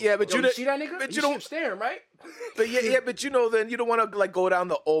 Yeah, but Yo, you you see that nigga? but you you see don't- him staring, right? But yeah, but you know, then you don't want to like go down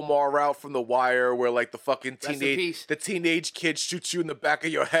the Omar route from The Wire, where like the fucking Rest in peace. teenage kid shoots you in the back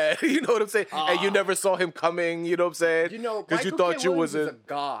of your head. You know what I'm saying? And you never saw him coming. You know what I'm saying? You know, because you Michael thought K. you Williams was is a a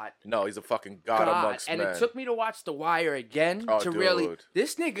god. no, he's a fucking god amongst and men. it took me to watch The Wire again Oh, to really. dude.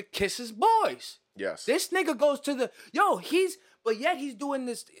 This nigga kisses boys. Yes. This nigga goes to the but yet he's doing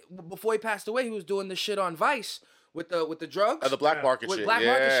this before he passed away. He was doing this shit on Vice with the drugs, the black market with shit. black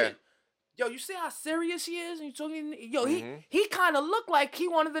yeah. market shit. Yo, you see how serious he is? And you talking, yo, he kind of looked like he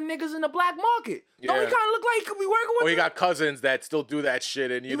one of the niggas in the black market. Don't he Yeah. kind of look like he could be working with? Or you them? got cousins that still do that shit,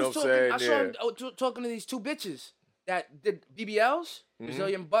 and you He know was what I'm saying? I saw him talking to these two bitches that did BBLs,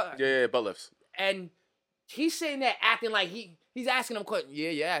 Brazilian butt. Yeah, butt lifts. And he's saying that acting like he's asking them questions.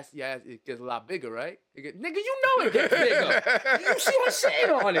 Yeah, it gets a lot bigger, right? Nigga, you know it gets bigger. You see what I'm saying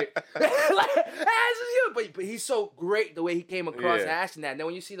on it. But he's so great the way he came across Yeah. asking that. And then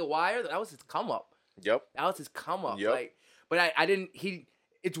when you see The Wire, that was his come up. Yep. That was his come up. Yep. Like, but I didn't.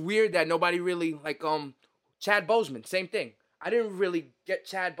 It's weird that nobody really like Chad Boseman. Same thing. I didn't really get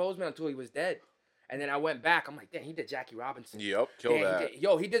Chad Boseman until he was dead. And then I went back. I'm like, damn, he did Jackie Robinson. Yep. Kill Damn, that.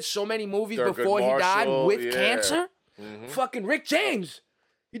 he did so many movies Thurgood before he died Marshall, with yeah. cancer. Mhm. Fucking Rick James.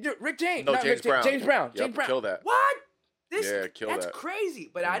 He did Rick James. No, not James Rick James, Brown. James Brown. Yep, James Brown. kill that. What? Kill that's that.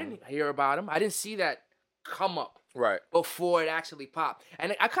 crazy. But I didn't hear about him. I didn't see that come up Right. before it actually popped.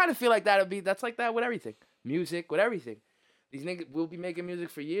 And I kind of feel like that's like that with everything. Music, with everything. These niggas will be making music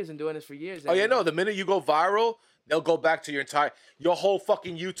for years and doing this for years. Oh yeah, and- no. The minute you go viral, they'll go back to your whole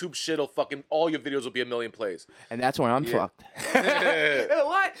fucking YouTube shit'll fucking all your videos will be 1 million plays. And that's when I'm fucked. You know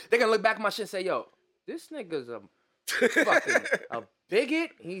what? They're gonna look back at my shit and say, yo, this nigga's a fucking a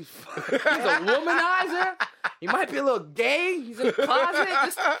bigot. He's a womanizer. He might be a little gay. He's in the closet.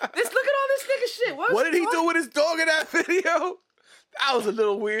 This look at all this nigga shit. What did he do with his dog in that video? That was a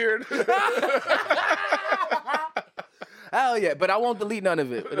little weird. Hell yeah, but I won't delete none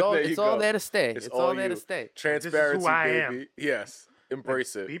of it. There you It's all go. there to stay. It's It's all all there to you. stay. Transparency, This is who I baby. am. Yes.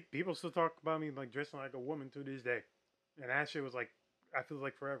 Embrace it. People still talk about me like dressing like a woman to this day, and that shit was like, I feel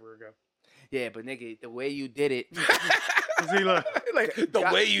like forever ago. Yeah, but nigga, the way you did it. See, look, Like the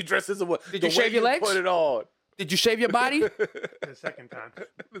way you dress is a what? Did the you shave way your legs? Put it on. Did you shave your body? the second time.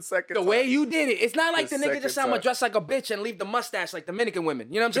 The second. The time. way you did it. It's not like The the nigga second just I'm gonna time. dress like a bitch and leave the mustache like Dominican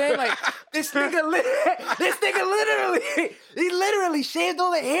women. You know what I'm saying? Like this nigga literally he literally shaved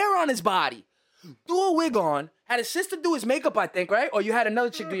all the hair on his body. Threw a wig on, had his sister do his makeup, I think, right? Or you had another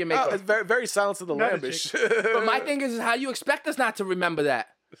chick do your Oh, makeup. it's very, very Silence of the Another Lambish. But my thing is how you expect us not to remember that.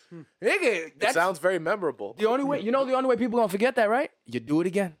 Nigga, It that's sounds very memorable. the only way. You know the only way people gonna forget that, right? You do it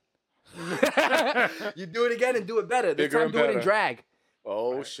again. You do it again and do it better. This Bigger time and do it in better. drag.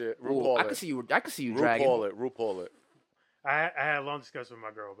 Oh shit, Ooh, RuPaul I it. can see you dragging. RuPaul it. I had a long discussion with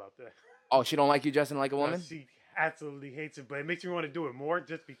my girl about that. Oh, she don't like you dressing like a woman? She absolutely hates it, but it makes me want to do it more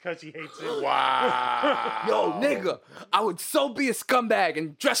just because she hates it. Wow. Yo, nigga, I would so be a scumbag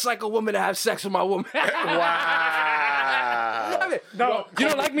and dress like a woman to have sex with my woman. Wow. I mean, No, you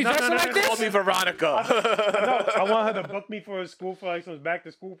don't like me dressing like Call this? me Veronica. No, I want her to book me for a school for like some back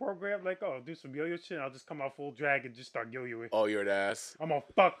to school program. Like, oh, do some yo-yo shit. I'll just come out full drag and just start yo-yoing. Oh, you're an ass. I'm gonna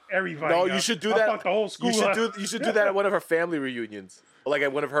fuck everybody. No, up. you should do I'll that. Fuck the whole school. You should do that at one of her family reunions, or like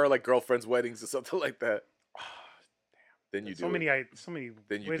at one of her like girlfriends' weddings or something like that. Then you do so it. many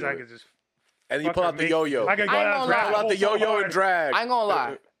Then you ways do I it. could just. And then you fuck pull her, out the make- yo-yo. I could go I ain't out gonna and drag lie. Pull out the so yo-yo hard. and drag. I ain't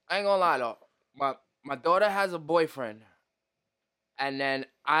gonna lie though. My daughter has a boyfriend, and then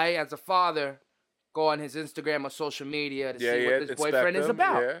I, as a father, go on his Instagram or social media to see what this inspect boyfriend is them.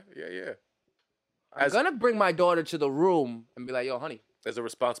 about. Yeah. I'm gonna bring my daughter to the room and be like, "Yo, honey, As a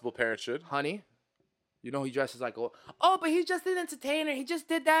responsible parent should. honey, you know he dresses like oh, but he's just an entertainer. He just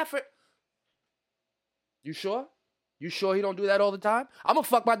did that for." You sure? You sure he don't do that all the time? I'm gonna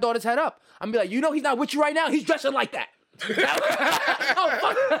fuck my daughter's head up. I'm gonna be like, you know he's not with you right now. He's dressing like that. Oh,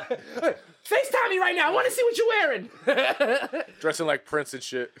 fuck. FaceTime me right now. I want to see what you're wearing. Dressing like Prince and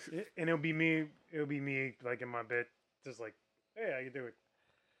shit. And it'll be me. Like in my bed, just like, hey, how you doing?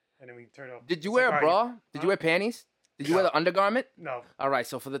 And then we turn off. Did you It's wear like, a all right, bra? Did you wear panties? Did you wear the undergarment? No. All right,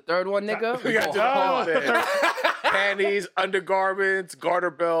 so for the third one, nigga, We we gotta go do the whole hard. thing. Panties, undergarments,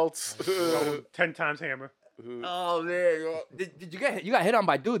 garter belts. 10 times hammer. Oh man, yo. Did you got hit on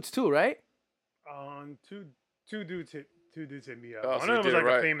by dudes too, right? Two dudes hit me up. Oh, One so of you them was did like it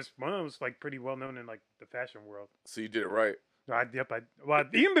right. a famous. One of them was like pretty well known in like the fashion world. So you did it right. Well,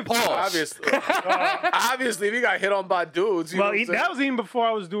 even before. Obviously, obviously, if you got hit on by dudes, you know Well, what I'm saying? that was even before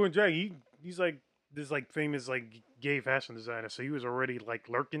I was doing drag. He's like this like famous like gay fashion designer, so he was already like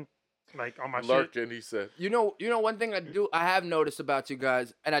lurking, like on my shit. lurking. He said, You know one thing I have noticed about you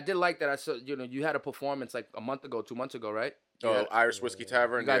guys, and I did like that. I saw you had a performance like a month ago, 2 months ago, right? "Oh, Irish Whiskey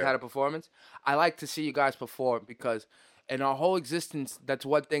Tavern." You guys yeah. had a performance. I like to see you guys perform because in our whole existence, that's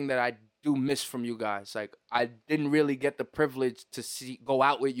one thing that I do miss from you guys. Like I didn't really get the privilege to go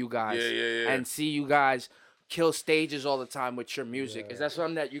out with you guys Yeah. and see you guys kill stages all the time with your music. Is that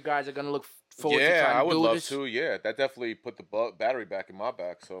something that you guys are gonna look forward to Yeah, trying to I would do love this? to. Yeah, that definitely put the battery back in my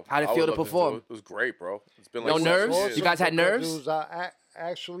back. So How'd it I feel would to love do perform? it. It was great, bro. It's been No like nerves? years. You guys had nerves? It was,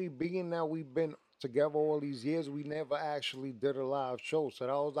 actually, being that we've been together all these years, we never actually did a live show. So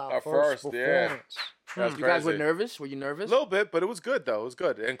that was our first first, yeah. performance. That's You guys were crazy. nervous? Were you nervous? A little bit, but it was good though. It was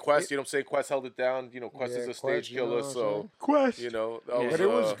good. And Quest, you know what I'm saying? Quest held it down. You know, Quest is a Quest, stage you know killer, what I'm so saying? Quest. you know. That Yeah. was, But it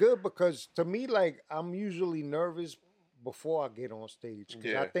was good because to me, like, I'm usually nervous before I get on stage. Because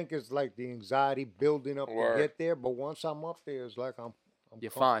Yeah. I think it's like the anxiety building up Word. to get there. But once I'm up there, it's like I'm You're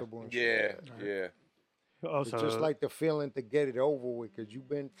fine. comfortable and Yeah, shit. yeah. Also, It's just like the feeling to get it over with because you've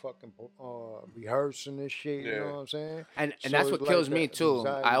been fucking rehearsing this shit. You Yeah. know what I'm saying? And So that's it's what like kills the me too.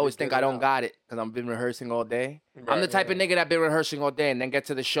 anxiety I to always think get I it don't out. got it because I've been rehearsing all day. I'm the Right. type of nigga that been rehearsing all day and then get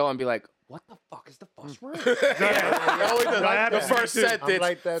to the show and be like, "What the fuck is the first word?" Oh, That the happens to me first too. sentence. I'm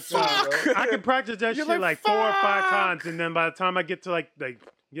like that too, bro. I can practice that You're shit like, like 4 or 5 "Fuck." times, and then by the time I get to like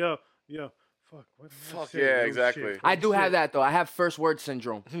yo, fuck, what did I Fuck, say? yeah, Oh, exactly. shit. I do Shit. have that though. I have first word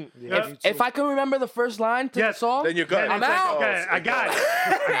syndrome. Yeah, me If too. I can remember the first line to the Yes, song, Then you're good. Then I'm it's like, out. okay, I got it.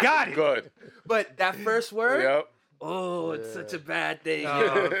 I got it. Good. but that first word, Yep. oh, it's such a bad thing.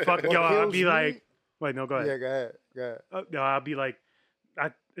 Fuck, What yo, I'll kills be me- like, wait, no, go ahead. Yeah, go ahead. Go ahead. No, I'll be like,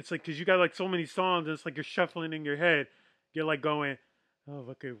 it's like because you got like so many songs, and it's like you're shuffling in your head. You're like going, oh,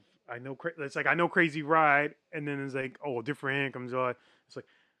 okay, I know. It's like I know Crazy Ride, and then it's like, oh, Different Hand comes on. It's like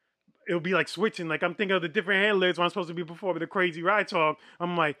it'll be like switching. Like I'm thinking of the Different Hand lyrics when I'm supposed to be performing the Crazy Ride song.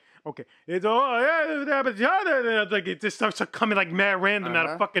 I'm like, okay, it's all yeah, like it just starts coming like mad random out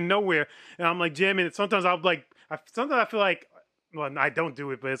Uh-huh. of fucking nowhere, and I'm like jamming it. Sometimes I'll like, sometimes I feel like. Well, I don't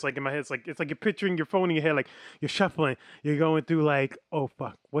do it, but it's like in my head. It's like you're picturing your phone in your head, like you're shuffling. You're going through like, oh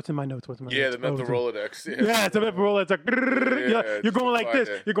fuck, what's in my notes? What's in my Yeah, notes? the mental Oh, Rolodex. yeah, it's a mental roll. It's like Yeah, you're going like find this.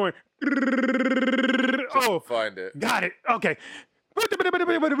 it. You're going. Just Oh, find it. got it. Okay.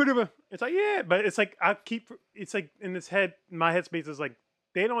 It's like yeah, but it's like I keep. It's like in this head, my headspace is like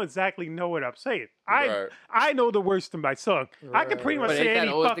they don't exactly know what I'm saying. Right. I know the words to my song. I can pretty much But say ain't that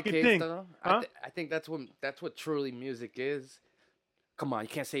any always the fucking case thing. though? Huh? I think that's what truly music is. Come on, you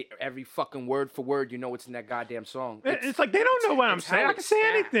can't say every fucking word for word. You know what's in that goddamn song. It's like they don't know what I'm it's how saying. I it's can say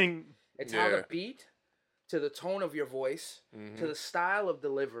stacked. anything. It's how Yeah. the beat, to the tone of your voice, to the style of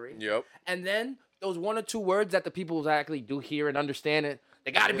delivery, Yep. and then those 1 or 2 words that the people actually do hear and understand it.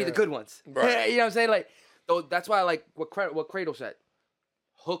 They got to be the Yeah. good ones. Right. You know what I'm saying? Like, though, that's why I like what Cradle said.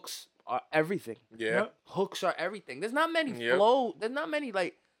 Hooks are everything. Yeah. Yep. Hooks are everything. There's not many Yep. flow. There's not many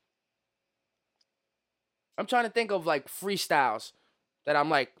like. I'm trying to think of like freestyles that I'm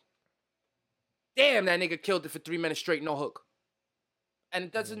like, damn, that nigga killed it for 3 minutes straight, no hook. And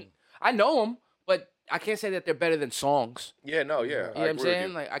it doesn't. I know them, but I can't say that they're better than songs. Yeah, no, yeah. You know what I'm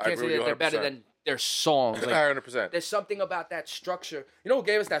saying? Like I can't say that they're better than their songs. Like, 100%. there's something about that structure. You know who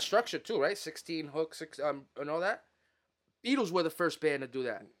gave us that structure too, right? 16 hooks, and all that. Beatles were the first band to do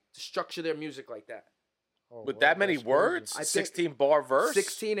that, to structure their music like that. Oh, With wow, that many that's words, crazy. 16 bar verse.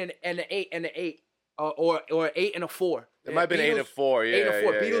 16 and an 8 or 8 and a 4. It might have been 8 and 4. Yeah, 8 and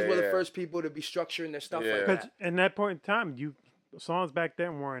 4. yeah, Beatles yeah, were the yeah. first people to be structuring their stuff Yeah. like Because that. in that point in time, songs back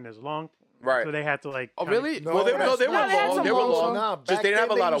then weren't as long, Right. so they had to like. Oh, kinda- really? Well, they were they had long. some They were long long. songs. Just they didn't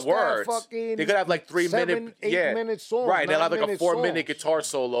have a lot of words. They could have like 3 minute, 8 minute songs. right. They'll have like a 9-minute 4-minute songs. guitar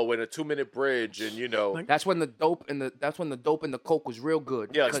solo and a 2-minute bridge, and Like- That's when the dope and the coke was real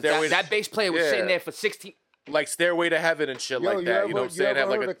good. Yeah, like 'Cause Stairway to- that bass player was yeah. sitting there for 16. like Stairway to Heaven and shit like that. You know what I'm saying? You Have ever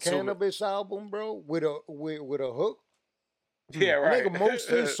like heard a a Cannabis album, bro, with a hook? Yeah, right. Nigga, most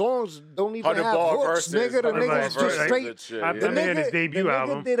of his songs don't even 100 have bar hooks, verses, nigga. The 100 bar nigga's just verses straight. and shit, I've yeah. The been in his nigga, debut the nigga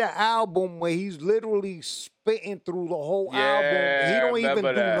album. did an album where he's literally spitting through the whole album. He Yeah, don't even remember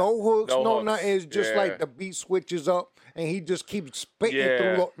do that. no hooks, No no hooks. nothing. It's just Yeah. like the beat switches up and he just keeps spitting Yeah.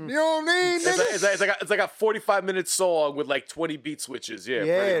 through. You know what I mean, It's nigga? like a 45-minute song with like 20 beat switches. Yeah,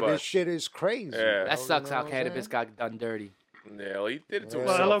 Yeah, pretty this much. shit is crazy. Yeah. bro, That sucks you know how what I'm cannabis saying? got done dirty. Yeah, well, he did it to Yeah.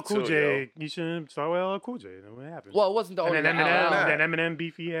 Well, himself LL Cool too, yo. J, you shouldn't start with LL Cool J. Then what happened? Well, it wasn't the only and then album. Nah. Eminem, then Eminem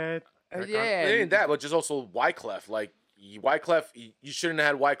beef he had. Yeah. It ain't that, but just also Wyclef. Like Wyclef, you shouldn't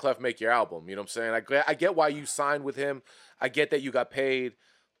have had Wyclef make your album. You know what I'm saying? I get why you signed with him. I get that you got paid,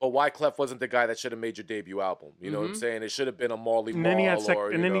 but Wyclef wasn't the guy that should have made your debut album. You know what I'm saying? It should have been a Marley And then he had Marl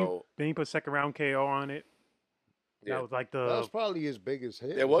or and then know. he put second round KO on it. Yeah. That was like That was the probably his biggest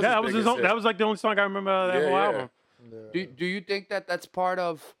hit. It was yeah, his that was his biggest own, hit. that was like the only song I remember out of that Yeah, whole yeah. album. Yeah. Do you think that that's part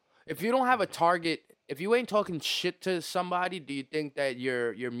of, if you don't have a target, if you ain't talking shit to somebody, do you think that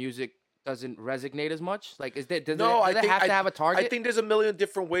your music doesn't resonate as much? Like, does it have to have a target? I think there's a million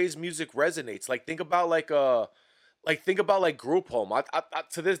different ways music resonates. Like think about like Group Home. I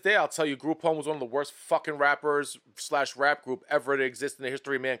to this day I'll tell you Group Home was one of the worst fucking rappers / rap group ever to exist in the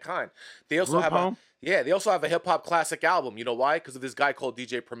history of mankind. They also Group have Home? they also have a hip hop classic album. You know why? Because of this guy called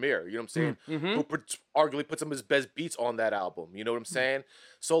DJ Premier. You know what I'm saying? Who arguably put some of his best beats on that album. You know what I'm saying?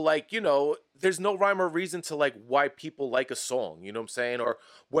 So like, there's no rhyme or reason to like why people like a song. You know what I'm saying? Or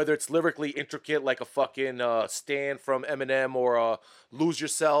whether it's lyrically intricate like a fucking Stand from Eminem or Lose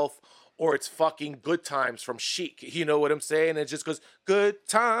Yourself. Or it's fucking Good Times from Chic. You know what I'm saying? It just goes, good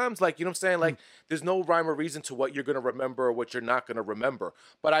times. Like, you know what I'm saying? Like, there's no rhyme or reason to what you're going to remember or what you're not going to remember.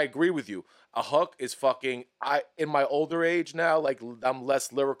 But I agree with you. A hook is fucking, in my older age now, like, I'm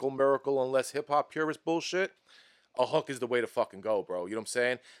less lyrical miracle and less hip-hop purist bullshit. A hook is the way to fucking go, bro. You know what I'm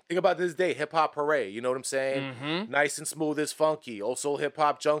saying? Think about this day, hip-hop hooray. You know what I'm saying? Nice and smooth as funky. Also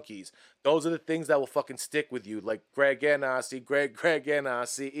hip-hop junkies. Those are the things that will fucking stick with you. Like, Greg N.I.C., Greg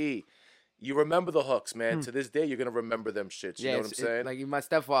N.I.C.E. You remember the hooks, man. To this day, you're gonna remember them shits. You know what I'm saying? Like my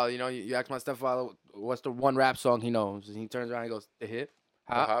stepfather, you ask my stepfather, what's the one rap song he knows? And he turns around and goes, The Hip.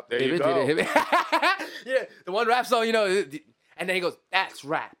 Hop. There Hip you it, go. hip it, hip it. Yeah, the one rap song, and then he goes, that's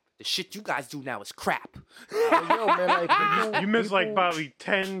rap. The shit you guys do now is crap. Yo, man, like, You missed like people- probably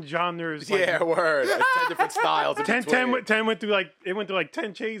 10 genres. Like, Yeah, word. It's 10 different styles. in 10 between. 10 went through like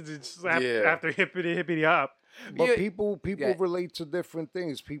 10 changes Yeah. after hippity hop. But Yeah. people Yeah. relate to different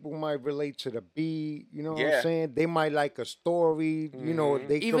things. People might relate to the beat, you know what Yeah. I'm saying? They might like a story, you know,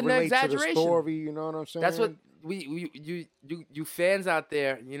 they Even can the relate to the exaggeration. story, you know what I'm saying? That's what you fans out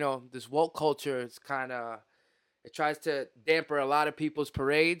there, this woke culture is kind of, it tries to damper a lot of people's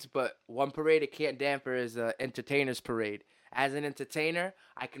parades, but one parade it can't damper is the entertainer's parade. As an entertainer,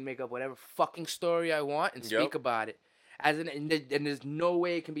 I can make up whatever fucking story I want and speak Yep. about it. And there's no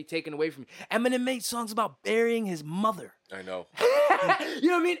way it can be taken away from me. Eminem made songs about burying his mother. I know. You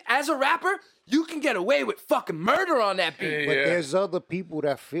know what I mean? As a rapper, you can get away with fucking murder on that beat. But Yeah. there's other people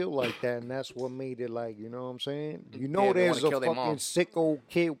that feel like that, and that's what made it like, you know what I'm saying? You know, Yeah, they there's wanna a kill their fucking mom. sick old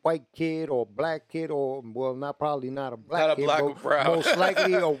kid, white kid, or black kid, or well, probably not a black Not a kid, black but or brown. most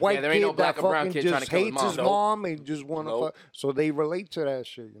likely a white there ain't no kid black that or brown fucking kid trying just to kill his hates his mom. mom and just want to Nope. fuck. So they relate to that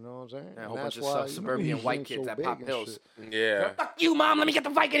shit, you know what I'm saying? Yeah, a And whole that's bunch of why, suburban you know, white he's kids so that big pop and pills. shit. Yeah. Fuck you, mom. Let me get the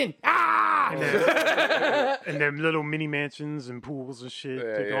Vicodin. Ah! And them little mini mansions and pools and shit.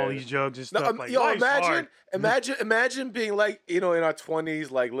 Yeah, taking yeah. all these jugs and No, stuff. Like, yo, life's hard. imagine being like, in our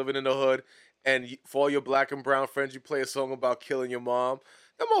 20s, like living in the hood, and for all your black and brown friends, you play a song about killing your mom.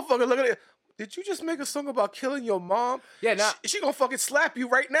 That motherfucker, look at it. did you just make a song about killing your mom? Yeah, nah. She gonna fucking slap you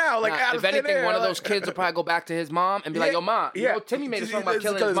right now. Like, Nah, out if of thin anything, air, one of like- those kids will probably go back to his mom and be like, "Yo, mom, you yeah. know, Timmy made a Just- song about just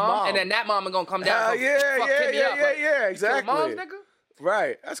killing kill his his mom," mom. and then that mom is gonna come down, Hell and yeah, fuck yeah, Timmy yeah, up. yeah, like, yeah, "You kill exactly. moms, nigga."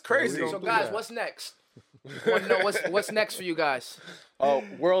 Right, that's crazy. don't So, do guys, that. what's next? Want to know what's next for you guys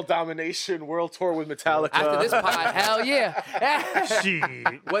World domination, world tour with Metallica. after this pod? Hell yeah! Shit.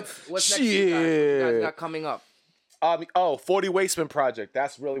 What's next for you guys? What you guys Shit. got coming up? 40 Wasteman Project.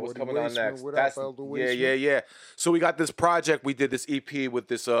 That's really what's 40 coming on Wasteman, next. what up, That's Elder yeah, Wasteman? yeah, yeah. So we got this project. We did this EP with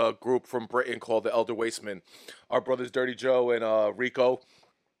this group from Britain called the Elder Wasteman. Our brothers Dirty Joe and Rico.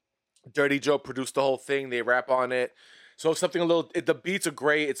 Dirty Joe produced the whole thing. They rap on it. So something a little. The beats are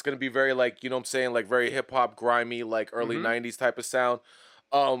great. It's gonna be very like, you know what I'm saying, like very hip hop, grimy, like early '90s type of sound.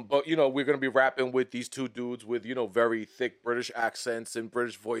 But you know, we're gonna be rapping with these two dudes with, you know, very thick British accents and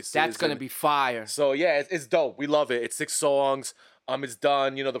British voices. That's gonna and- be fire. So yeah, it's dope. We love it. It's 6 songs. It's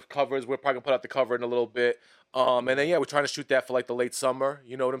done. You know, the covers. We're probably gonna put out the cover in a little bit. And then yeah, we're trying to shoot that for like the late summer.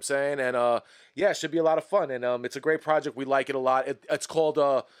 You know what I'm saying? And yeah, it should be a lot of fun. And it's a great project. We like it a lot. It's called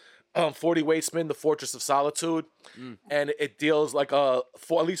 40 Wastemen, The Fortress of Solitude, and it deals like at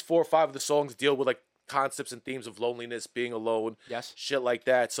least 4 or 5 of the songs deal with like concepts and themes of loneliness, being alone, Yes. shit like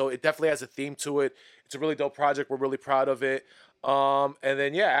that. So it definitely has a theme to it. It's a really dope project. We're really proud of it. And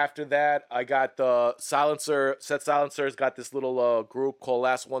then yeah, after that, I got the Set Silencer's got this little group called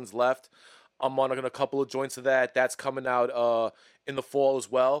Last Ones Left. I'm on a couple of joints of that. That's coming out in the fall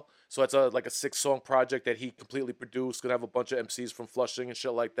as well. So it's like a 6-song project that he completely produced. Gonna have a bunch of MCs from Flushing and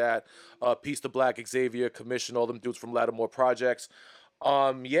shit like that. Peace to Black, Xavier, Commission, all them dudes from Lattimore Projects.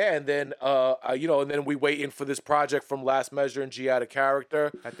 Yeah, and then you know, and then we waiting for this project from Last Measure and G Out of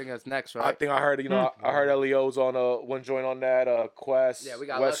Character. I think that's next, I right? think I heard, you know, I heard Leo's on one joint on that. Quest, Yeah, we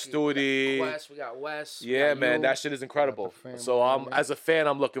got West Lucky. We Studi. got Quest, we got West. we Yeah, got man, you. that shit is incredible. family, So man. as a fan,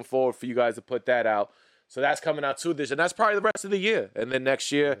 I'm looking forward for you guys to put that out. So that's coming out too and that's probably the rest of the year. And then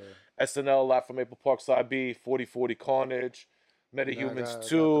next year, SNL, Live from Maple Park Side B, 4040 Carnage, Metahumans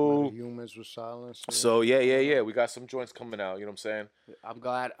 2. Metahumans with Silence. So yeah. We got some joints coming out. You know what I'm saying? I'm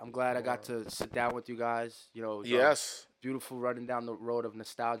glad I got to sit down with you guys. You know, it was, Yes. beautiful running down the road of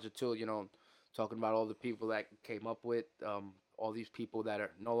nostalgia too. You know, talking about all the people that came up with all these people that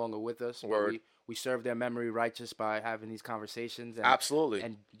are no longer with us. but Word. We serve their memory righteous by having these conversations. And, Absolutely.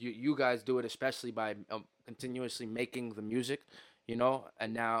 And you guys do it especially by continuously making the music. You know,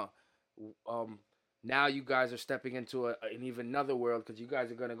 and now you guys are stepping into an even another world because you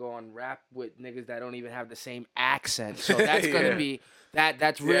guys are gonna go on rap with niggas that don't even have the same accent. So that's Yeah. gonna be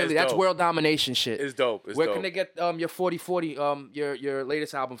that's Yeah, really it's that's dope. world domination shit. It's dope. It's Where dope. can they get your 4040 your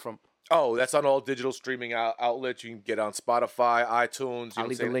latest album from? Oh, that's on all digital streaming outlets. You can get on Spotify, iTunes, you know I'll what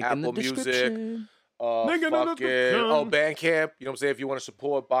leave I'm the link saying, in the Apple Music. description. Link in the Fucking description. Bandcamp. You know what I'm saying? If you want to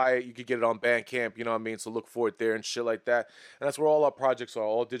support, buy it. You could get it on Bandcamp. You know what I mean? So look for it there and shit like that. And that's where all our projects are,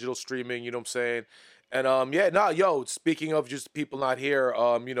 all digital streaming. You know what I'm saying? And yeah, yo. Speaking of just people not here,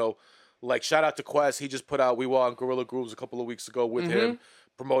 you know, like shout out to Quest. He just put out. We were on Gorilla Grooves a couple of weeks ago with him,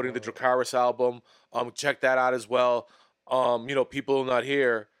 promoting the Dracarys album. Check that out as well. You know, people not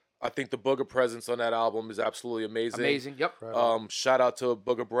here. I think the Booger presence on that album is absolutely amazing. Amazing. Yep. Shout out to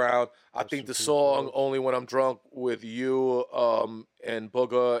Booger Brown. I think the song "Only When I'm Drunk" with you and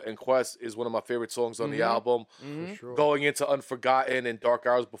Booger and Quest is one of my favorite songs on the album. For sure. Going into Unforgotten and Dark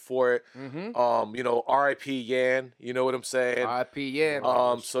Hours before it. You know, R.I.P. Yan. You know what I'm saying? R.I.P.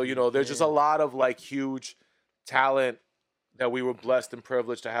 Yeah. So you know, there's just a lot of like huge talent that we were blessed and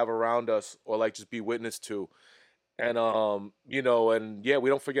privileged to have around us, or like just be witness to. And you know, and yeah, we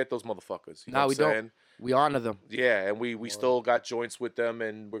don't forget those motherfuckers. You know No, what we I'm saying? don't. We honor them. Yeah, and we still got joints with them,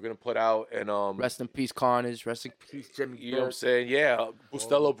 and we're gonna put out and Rest in peace, Carnage. Rest in peace, Jimmy. you know what I'm Burke. saying? Yeah,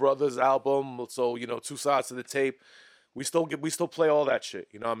 Bustelo Brothers album. So you know, 2 sides to the tape. We still play all that shit.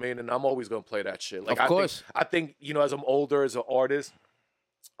 You know what I mean? And I'm always gonna play that shit. Like Of course. I think you know, as I'm older as an artist,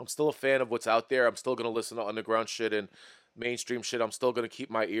 I'm still a fan of what's out there. I'm still gonna listen to underground shit and mainstream shit. I'm still gonna keep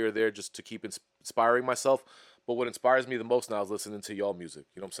my ear there just to keep inspiring myself. But what inspires me the most now is listening to y'all music.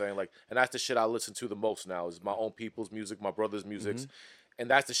 You know what I'm saying? Like, and that's the shit I listen to the most now is my own people's music, my brother's music, and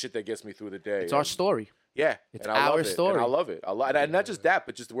that's the shit that gets me through the day. It's our And- story. Yeah, It's and I love our it. story. And I love it. And not just that,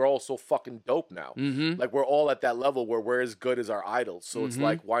 but just we're all so fucking dope now. Like we're all at that level where we're as good as our idols. So it's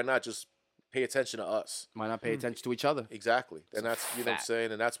like, why not just pay attention to us? Why not pay attention to each other? Exactly. And that's you know what I'm fact.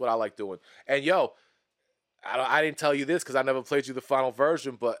 saying, and that's what I like doing. And yo, I didn't tell you this because I never played you the final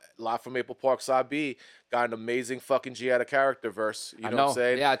version, but Live from Maple Park Side B got an amazing fucking G out of character verse. You know what I'm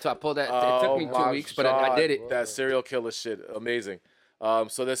saying? Yeah, I pulled that. It took me 2 my weeks, but I did it. That serial killer shit, amazing.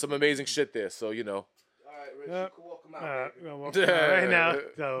 So there's some amazing shit there. So you know. All right, Rich, Yeah. you can walk 'em Walking out right now.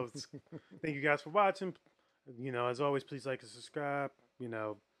 So thank you guys for watching. As always, please like and subscribe.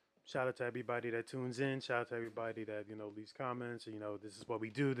 Shout out to everybody that tunes in. Shout out to everybody that leaves comments. This is what we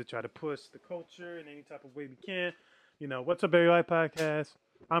do to try to push the culture in any type of way we can. What's up, Everybody Podcast?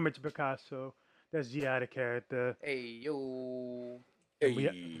 I'm Richard Picasso. That's G out of character. Hey, yo. Hey.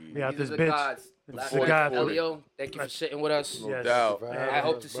 We out These this are the bitch. gods. It's Last the one, gods. Elio, thank you for sitting with us. No doubt. I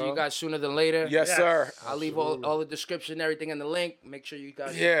hope to see you guys sooner than later. Yes, sir. I'll leave all the description, everything in the link. Make sure you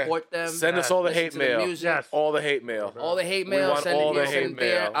guys Yeah. support them. Send us all the Listen hate to mail. music. Yes. All the hate mail. All the hate We mail. want Send all it the here, send hate it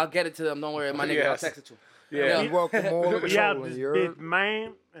there. mail. I'll get it to them. Don't worry, my nigga. I'll Yes. text it to him. Yeah. We welcome all of the We out trolling. this You bitch, heard?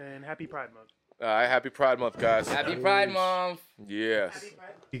 man. And happy Pride Month. All right, happy Pride Month, guys. Happy Pride Month. Yes.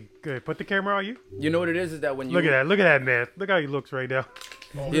 Good. Put the camera on you. You know what it is that when you Look at that. Look at that man. Look how he looks right now.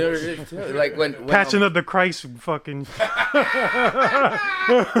 You know what it is too? Like when Passion of the Christ fucking.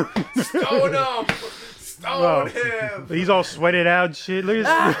 Stone him. Stone him. He's all sweated out and shit. Look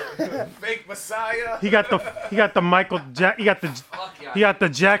at this. Fake Messiah. He got the Michael he got the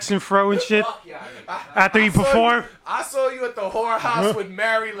Jackson fro and shit after he performed. I saw you at the whorehouse with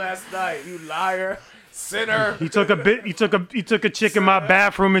Mary last night. You liar. Sinner. He took a chick in my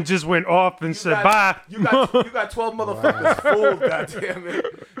bathroom and just went off and said bye. You got 12 motherfuckers fooled,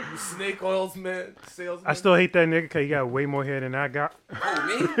 goddammit. You snake oils, man. Salesman. I still hate that nigga because he got way more hair than I got. Oh,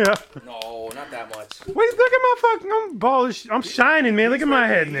 me? Yeah. No, not that much. Wait, look at my fucking, I'm bald. I'm shining, man. Look at my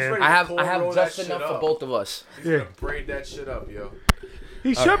head, man. I have Cornrow just that shit enough for up. both of us. Yeah. Braid that shit up, yo.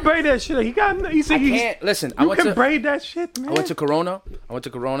 He should braid that shit. He said I he can't listen. I You went can to braid that shit, man. I went to Corona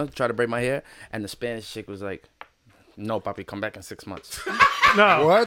to try to braid my hair, and the Spanish chick was like, "No, papi, come back in 6 months." No. What?